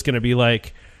if it's just going to be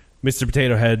like Mr.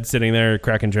 Potato Head sitting there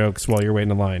cracking jokes while you're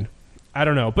waiting in line. I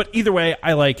don't know, but either way,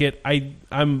 I like it.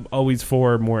 I'm always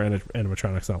for more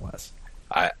animatronics, not less.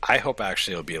 I hope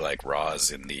actually it'll be like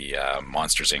Roz in the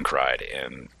Monsters Inc. ride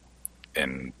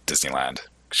in Disneyland.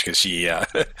 Because she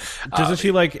doesn't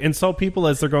she like insult people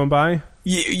as they're going by?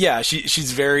 Yeah,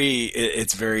 she's very.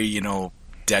 It's very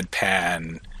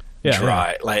deadpan,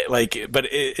 dry. But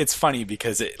it's funny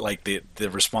because the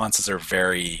responses are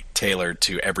very tailored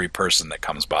to every person that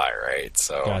comes by, right?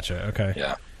 So gotcha. Okay.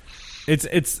 Yeah.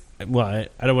 It's well,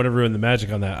 I don't want to ruin the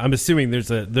magic on that. I'm assuming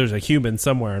there's a human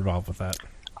somewhere involved with that.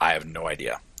 I have no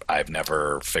idea. I've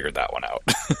never figured that one out.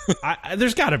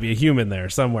 There's got to be a human there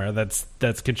somewhere that's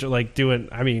like doing.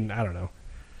 I mean, I don't know.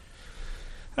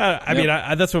 I mean,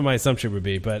 that's what my assumption would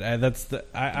be, but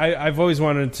I've always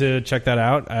wanted to check that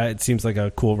out. It seems like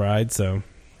a cool ride, so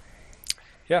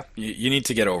yeah, you need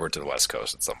to get over to the West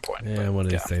Coast at some point. Yeah, one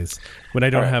of these days when I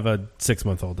don't have a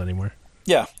 6-month-old anymore.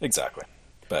 Yeah, exactly.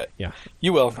 But yeah,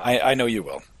 you will. I know you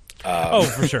will.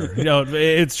 For sure.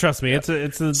 Trust me, it's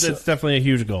definitely a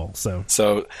huge goal.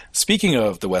 So speaking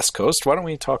of the West Coast, why don't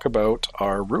we talk about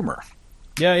our rumor?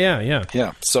 Yeah.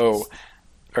 So,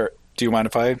 do you mind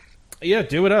if I? Yeah,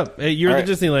 do it up. Hey, you're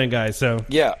the Disneyland guy, so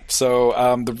yeah. So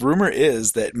the rumor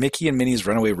is that Mickey and Minnie's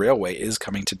Runaway Railway is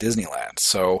coming to Disneyland.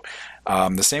 So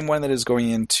the same one that is going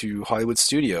into Hollywood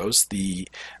Studios.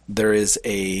 There is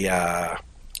a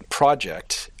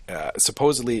project.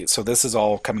 Supposedly, so this is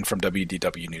all coming from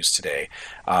WDW News today.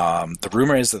 The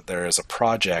rumor is that there is a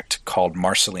project called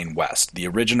Marceline West. The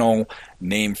original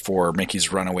name for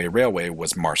Mickey's Runaway Railway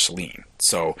was Marceline.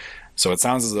 So it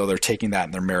sounds as though they're taking that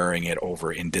and they're mirroring it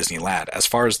over in Disneyland. As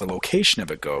far as the location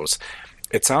of it goes,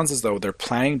 it sounds as though they're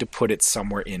planning to put it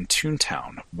somewhere in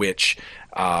Toontown, which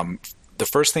the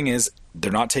first thing is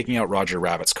they're not taking out Roger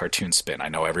Rabbit's cartoon spin. I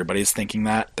know everybody's thinking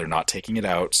that. They're not taking it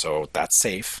out, so that's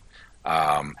safe.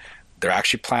 They're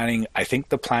actually planning, I think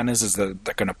the plan is that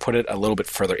they're going to put it a little bit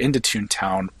further into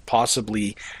Toontown,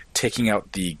 possibly taking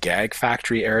out the Gag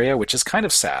Factory area, which is kind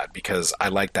of sad because I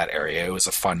like that area. It was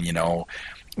a fun,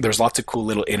 there's lots of cool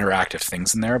little interactive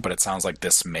things in there, but it sounds like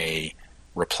this may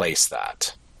replace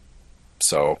that.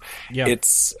 So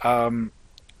it's,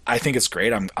 I think it's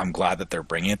great. I'm glad that they're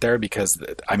bringing it there because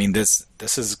I mean, this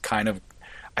is kind of,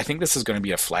 I think this is going to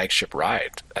be a flagship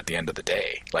ride at the end of the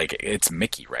day. Like, it's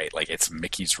Mickey, right? Like, it's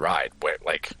Mickey's ride.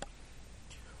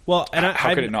 Well, and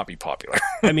how could it not be popular?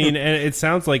 I mean, and it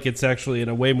sounds like it's actually in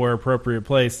a way more appropriate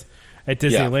place at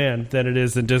Disneyland than it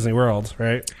is in Disney World,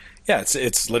 right? Yeah,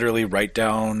 it's literally right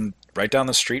down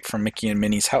the street from Mickey and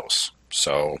Minnie's house.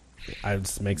 So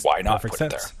it makes why not perfect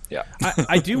put sense. it there? Yeah,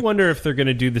 I do wonder if they're going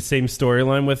to do the same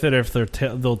storyline with it, or if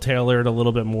they'll tailor it a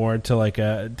little bit more to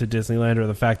to Disneyland, or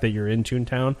the fact that you're in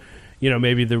Toontown.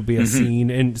 Maybe there'll be a scene,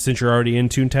 and since you're already in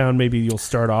Toontown, maybe you'll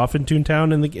start off in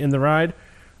Toontown in the ride,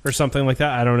 or something like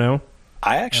that. I don't know.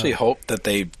 I actually hope that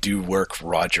they do work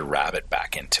Roger Rabbit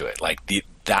back into it, like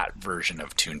that version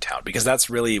of Toontown, because that's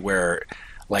really where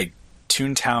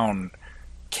Toontown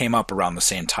came up around the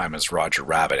same time as Roger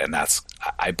Rabbit, and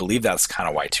I believe that's kind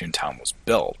of why Toontown was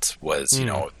built.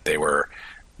 They were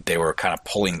kind of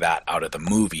pulling that out of the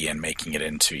movie and making it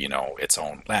into its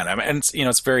own land. I mean, and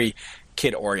it's very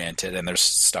kid oriented, and there's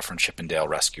stuff from Chip and Dale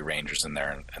Rescue Rangers in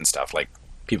there and stuff. Like,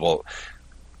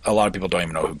 a lot of people don't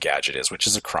even know who Gadget is, which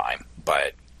is a crime.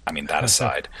 But I mean, that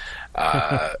aside,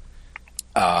 I'm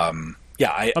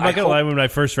not gonna lie. When I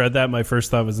first read that, my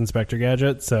first thought was Inspector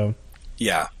Gadget. So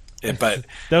yeah. But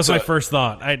that was my first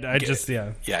thought.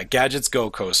 Gadget's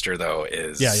Go Coaster though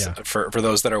is for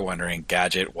those that are wondering,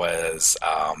 Gadget was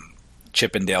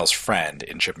Chip and Dale's friend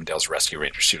in Chip and Dale's Rescue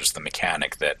Rangers. She was the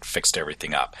mechanic that fixed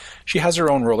everything up. She has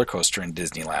her own roller coaster in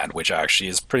Disneyland, which actually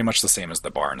is pretty much the same as the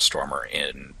Barnstormer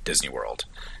in Disney World,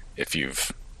 if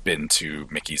you've been to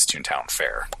Mickey's Toontown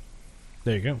Fair.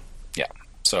 There you go. Yeah.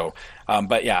 So,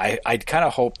 but yeah, I kind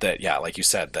of hope that, like you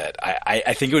said, that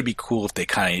I think it would be cool if they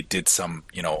kind of did some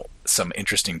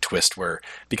interesting twist where,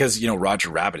 because, Roger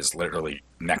Rabbit is literally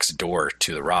next door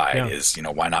to the ride,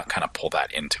 why not kind of pull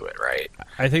that into it, right?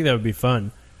 I think that would be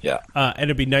fun. Yeah. And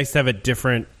it'd be nice to have a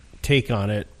different take on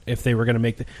it if they were going to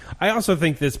make I also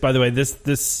think this, by the way,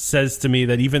 this says to me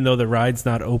that even though the ride's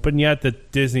not open yet,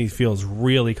 that Disney feels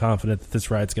really confident that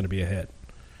this ride's going to be a hit.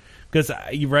 Because,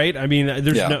 right? I mean,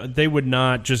 they would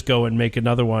not just go and make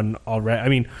another one already. I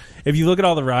mean, if you look at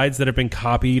all the rides that have been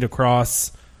copied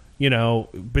across,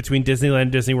 between Disneyland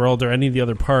and Disney World or any of the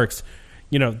other parks,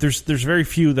 there's very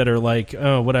few that are like,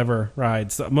 oh, whatever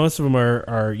rides. Most of them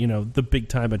are the big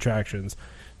time attractions.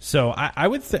 So I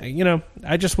would think,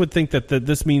 I just would think that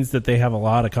this means that they have a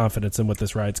lot of confidence in what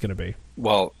this ride's going to be.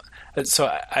 Well, so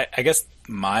I guess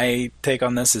my take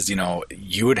on this is,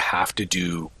 you would have to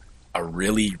do a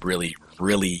really, really,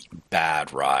 really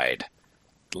bad ride.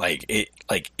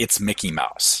 It's Mickey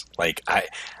Mouse.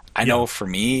 I know for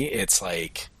me, it's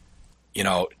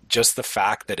just the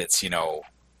fact that it's,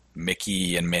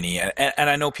 Mickey and Minnie, and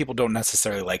I know people don't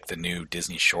necessarily like the new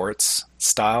Disney Shorts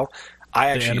style.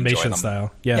 I actually animation enjoy them.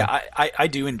 Style. Yeah, I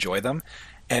do enjoy them.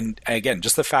 and again,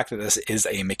 just the fact that this is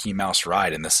a Mickey Mouse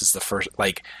ride, and this is the first,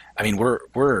 like, I mean,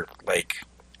 we're like,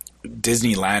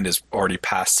 Disneyland is already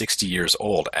past 60 years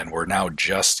old, and we're now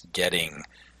just getting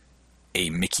a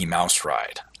Mickey Mouse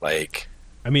ride. Like,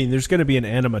 I mean, there's going to be an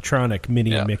animatronic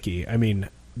Minnie and Yeah. Mickey. I mean,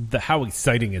 how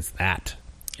exciting is that?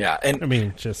 yeah, and I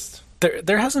mean, just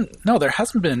there hasn't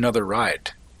been another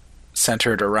ride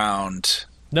centered around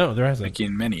no, there hasn't. Mickey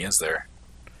and Minnie, is there?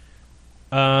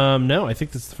 No, I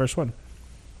think this is the first one.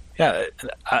 Yeah,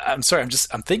 I'm sorry.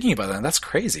 I'm thinking about that. And that's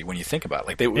crazy when you think about it.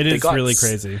 Like It is really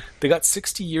crazy. They got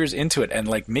 60 years into it, and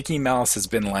like Mickey Mouse has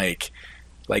been like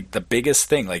the biggest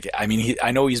thing. Like, I mean,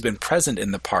 I know he's been present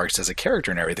in the parks as a character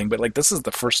and everything, but like this is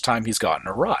the first time he's gotten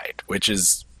a ride, which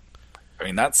is, I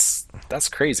mean, that's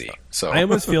crazy. So I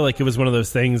almost feel like it was one of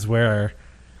those things where,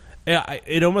 yeah,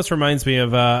 it almost reminds me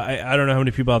of I don't know how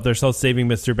many people out there still saving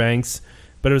Mr. Banks.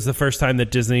 But it was the first time that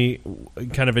Disney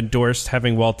kind of endorsed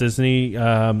having Walt Disney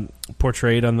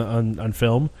portrayed on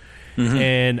film,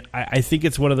 and I think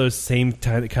it's one of those same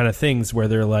kind of things where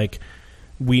they're like,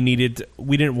 we had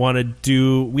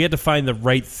to find the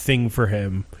right thing for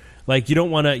him. Like, you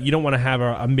don't want to have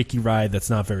a Mickey ride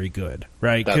that's not very good,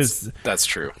 right? That's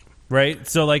true. Right,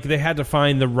 so like they had to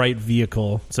find the right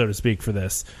vehicle, so to speak, for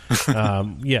this.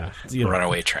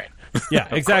 Runaway train. Yeah,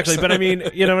 exactly. But I mean,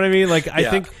 you know what I mean? Like, I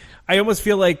think. I almost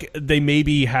feel like they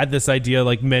maybe had this idea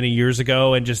like many years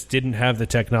ago and just didn't have the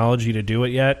technology to do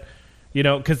it yet. You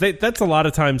know, because that's a lot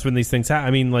of times when these things happen.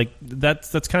 I mean, like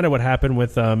that's kind of what happened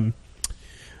with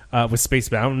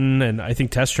Space Mountain and I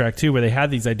think Test Track too, where they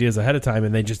had these ideas ahead of time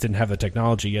and they just didn't have the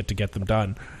technology yet to get them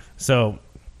done. So,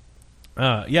 so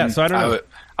I don't know.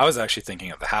 I was actually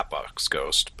thinking of the Hatbox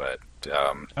Ghost, but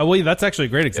that's actually a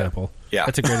great example. Yeah.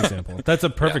 That's a great example. That's a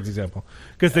perfect example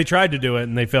because they tried to do it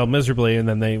and they failed miserably, and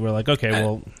then they were like,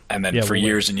 okay, and then for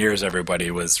years and years,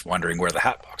 everybody was wondering where the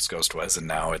Hatbox Ghost was, and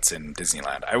now it's in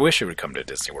Disneyland. I wish it would come to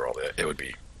Disney World. That'd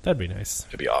be nice.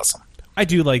 It'd be awesome. I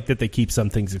do like that they keep some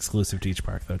things exclusive to each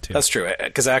park, though, too. That's true,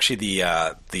 because actually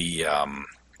the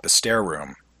stair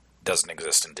room doesn't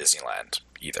exist in Disneyland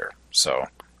either. So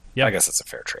I guess it's a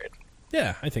fair trade.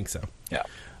 Yeah, I think so. Yeah.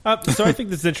 So I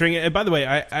think this is interesting. And by the way,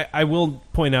 I will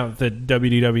point out that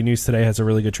WDW News Today has a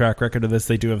really good track record of this.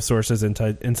 They do have sources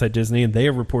inside Disney, and they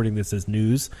are reporting this as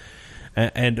news.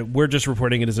 And we're just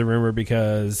reporting it as a rumor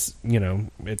because, you know,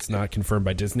 it's not confirmed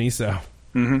by Disney. So,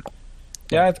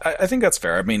 Yeah, I think that's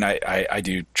fair. I mean, I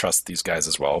do trust these guys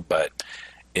as well, but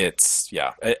it's,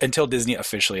 until Disney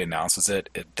officially announces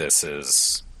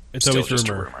it's still always just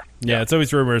rumor. a rumor. Yeah, it's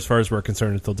always rumor as far as we're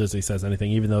concerned until Disney says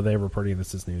anything, even though they're reporting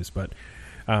this as news. But,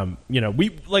 you know,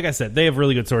 like I said, they have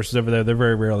really good sources over there. They're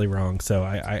very rarely wrong, so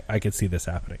I could see this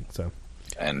happening. So,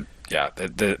 and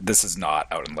this is not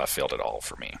out in left field at all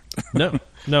for me. No,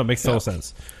 it makes total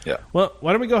sense. Yeah. Well,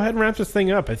 why don't we go ahead and wrap this thing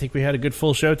up? I think we had a good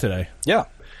full show today. Yeah.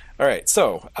 All right.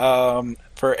 So,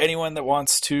 for anyone that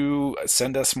wants to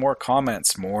send us more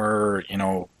comments, more, you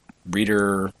know,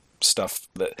 reader stuff,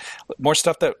 more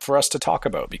stuff that for us to talk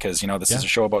about, because, you know, this is a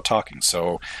show about talking.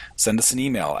 So send us an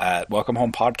email at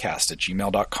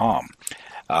welcomehomepodcast@gmail.com.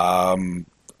 I'm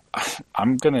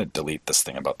going to delete this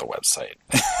thing about the website.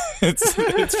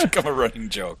 It's become a running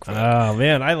joke. Oh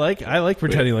man, I like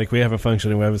pretending like we have a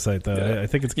functioning website though. Yeah. I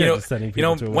think it's good just sending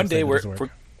people to a one website day that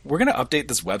we're going to update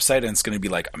this website and it's going to be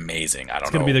like amazing.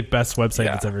 It's going to be the best website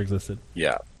that's ever existed.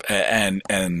 Yeah. And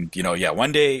you know,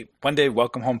 one day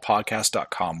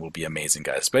welcomehomepodcast.com will be amazing,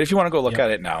 guys. But if you want to go look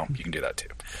at it now, you can do that too.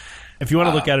 If you want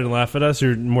to look at it and laugh at us,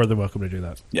 you're more than welcome to do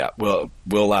that. Yeah, we'll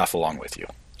laugh along with you.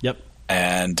 Yep.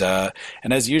 And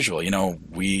as usual, you know,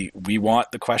 we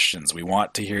want the questions. We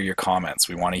want to hear your comments.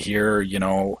 We want to hear, you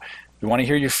know,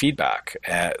 your feedback.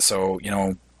 So, you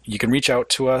know, you can reach out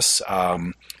to us.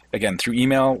 Again, through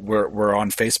email. We're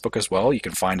on Facebook as well. You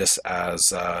can find us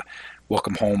as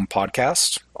Welcome Home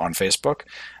Podcast on Facebook.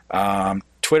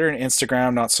 Twitter and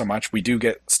Instagram, not so much. We do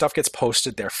get stuff gets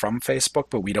posted there from Facebook,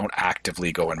 but we don't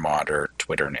actively go and monitor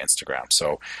Twitter and Instagram.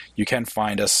 So you can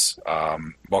find us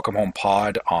Welcome Home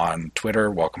Pod on Twitter,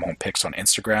 Welcome Home Pics on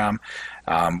Instagram.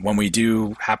 When we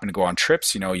do happen to go on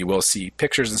trips, you know, you will see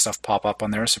pictures and stuff pop up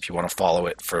on there. So if you want to follow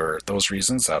it for those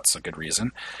reasons, that's a good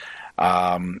reason.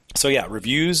 So yeah,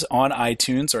 reviews on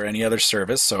iTunes or any other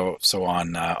service. So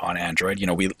on Android, you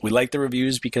know, we like the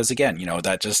reviews because, again, you know,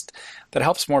 that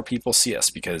helps more people see us,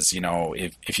 because, you know,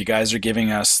 if you guys are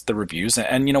giving us the reviews,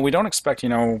 and you know, we don't expect, you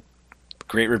know,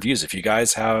 great reviews. If you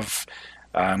guys have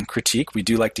critique, we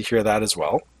do like to hear that as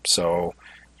well. So,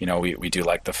 you know, we do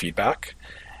like the feedback.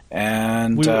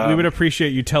 And we would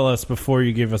appreciate you tell us before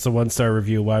you give us a 1-star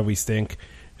review why we stink,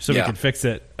 so we can fix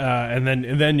it, and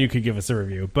then you could give us a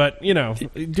review. But, you know,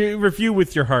 do review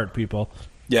with your heart, people.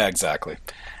 Yeah, exactly.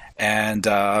 And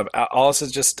I'll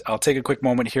take a quick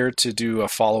moment here to do a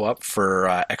follow-up for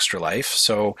Extra Life.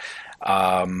 So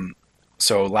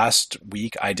last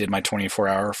week I did my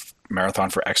 24-hour marathon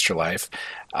for Extra Life.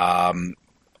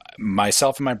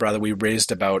 Myself and my brother, we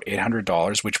raised about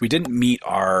 $800, which we didn't meet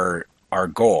our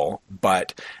goal,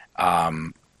 but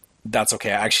that's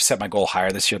okay. I actually set my goal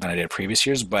higher this year than I did previous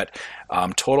years, but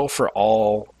total for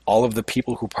all of the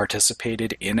people who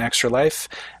participated in Extra Life,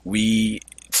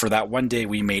 for that one day,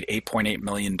 we made $8.8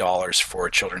 million for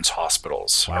children's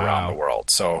hospitals around the world.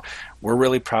 So we're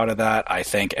really proud of that. I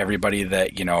thank everybody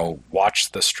that,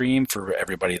 watched the stream, for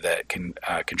everybody that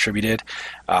contributed.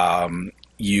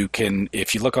 You can,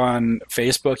 if you look on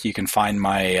Facebook, you can find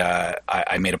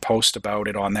I made a post about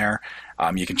it on there.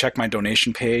 You can check my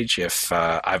donation page if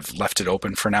I've left it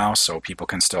open for now, so people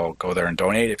can still go there and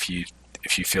donate if you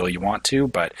feel you want to.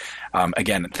 But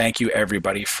again, thank you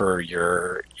everybody for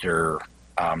your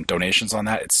donations on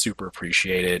that. It's super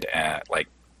appreciated, and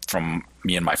from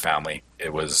me and my family,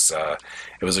 it was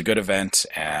a good event,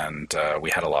 and we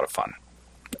had a lot of fun.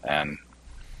 And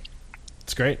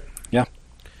it's great. Yeah.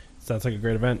 Sounds like a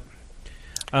great event.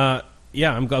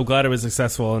 Yeah, I'm glad it was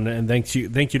successful, and thank you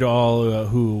to all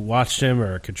who watched him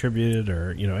or contributed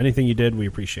or anything you did. We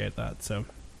appreciate that. So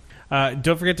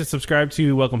don't forget to subscribe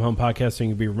to Welcome Home Podcast so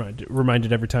you can be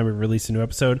reminded every time we release a new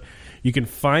episode. You can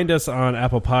find us on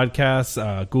Apple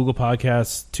Podcasts, Google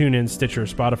Podcasts, TuneIn, Stitcher,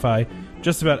 Spotify,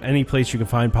 just about any place you can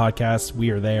find podcasts. We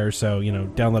are there. So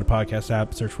download a podcast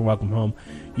app, search for Welcome Home.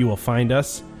 You will find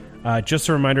us. Just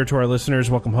a reminder to our listeners,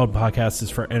 Welcome Home Podcast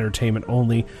is for entertainment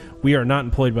only. We are not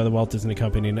employed by the Walt Disney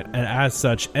Company, and as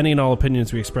such, any and all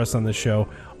opinions we express on this show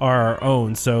are our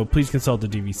own. So please consult a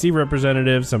DVC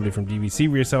representative, somebody from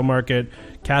DVC Resale Market,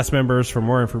 cast members for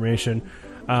more information.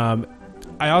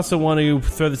 I also want to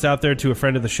throw this out there to a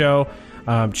friend of the show,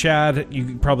 Chad.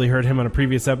 You probably heard him on a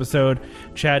previous episode.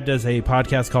 Chad does a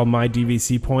podcast called My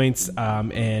DVC Points,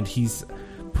 and he's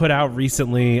put out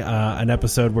recently an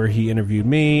episode where he interviewed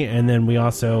me, and then we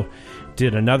also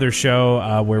did another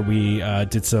show where we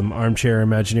did some armchair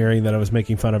Imagineering that I was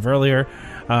making fun of earlier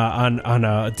on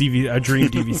a dream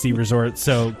DVC resort.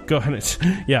 So go ahead.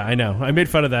 Yeah, I know. I made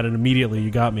fun of that, and immediately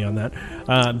you got me on that.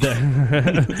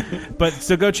 But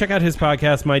so go check out his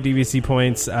podcast, My DVC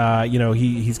Points.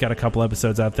 He's got a couple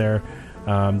episodes out there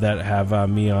that have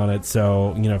me on it.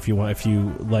 So if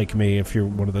you like me, if you're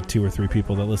one of the 2 or 3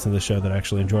 people that listen to the show that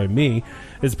actually enjoy me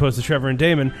as opposed to Trevor and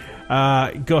Damon,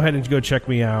 go ahead and go check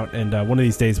me out, and one of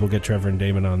these days we'll get Trevor and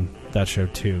Damon on that show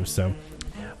too. So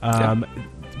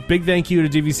big thank you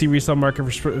to DVC Resale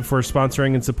Market for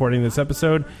sponsoring and supporting this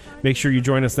episode. Make sure you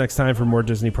join us next time for more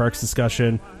Disney Parks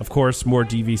discussion, of course more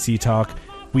DVC talk.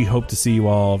 We hope to see you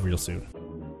all real soon.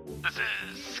 This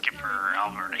is Skipper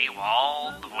Albert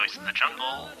AWOL, the voice of the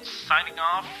jungle, signing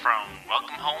off from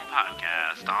Welcome Home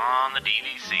Podcast on the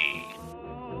DVC.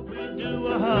 We do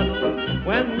a huddle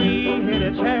when we hit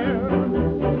a chair.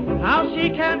 How she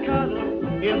can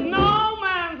cuddle is no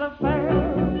man's affair.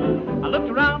 I looked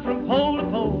around from pole to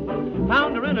pole,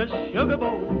 found her in a sugar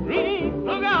bowl.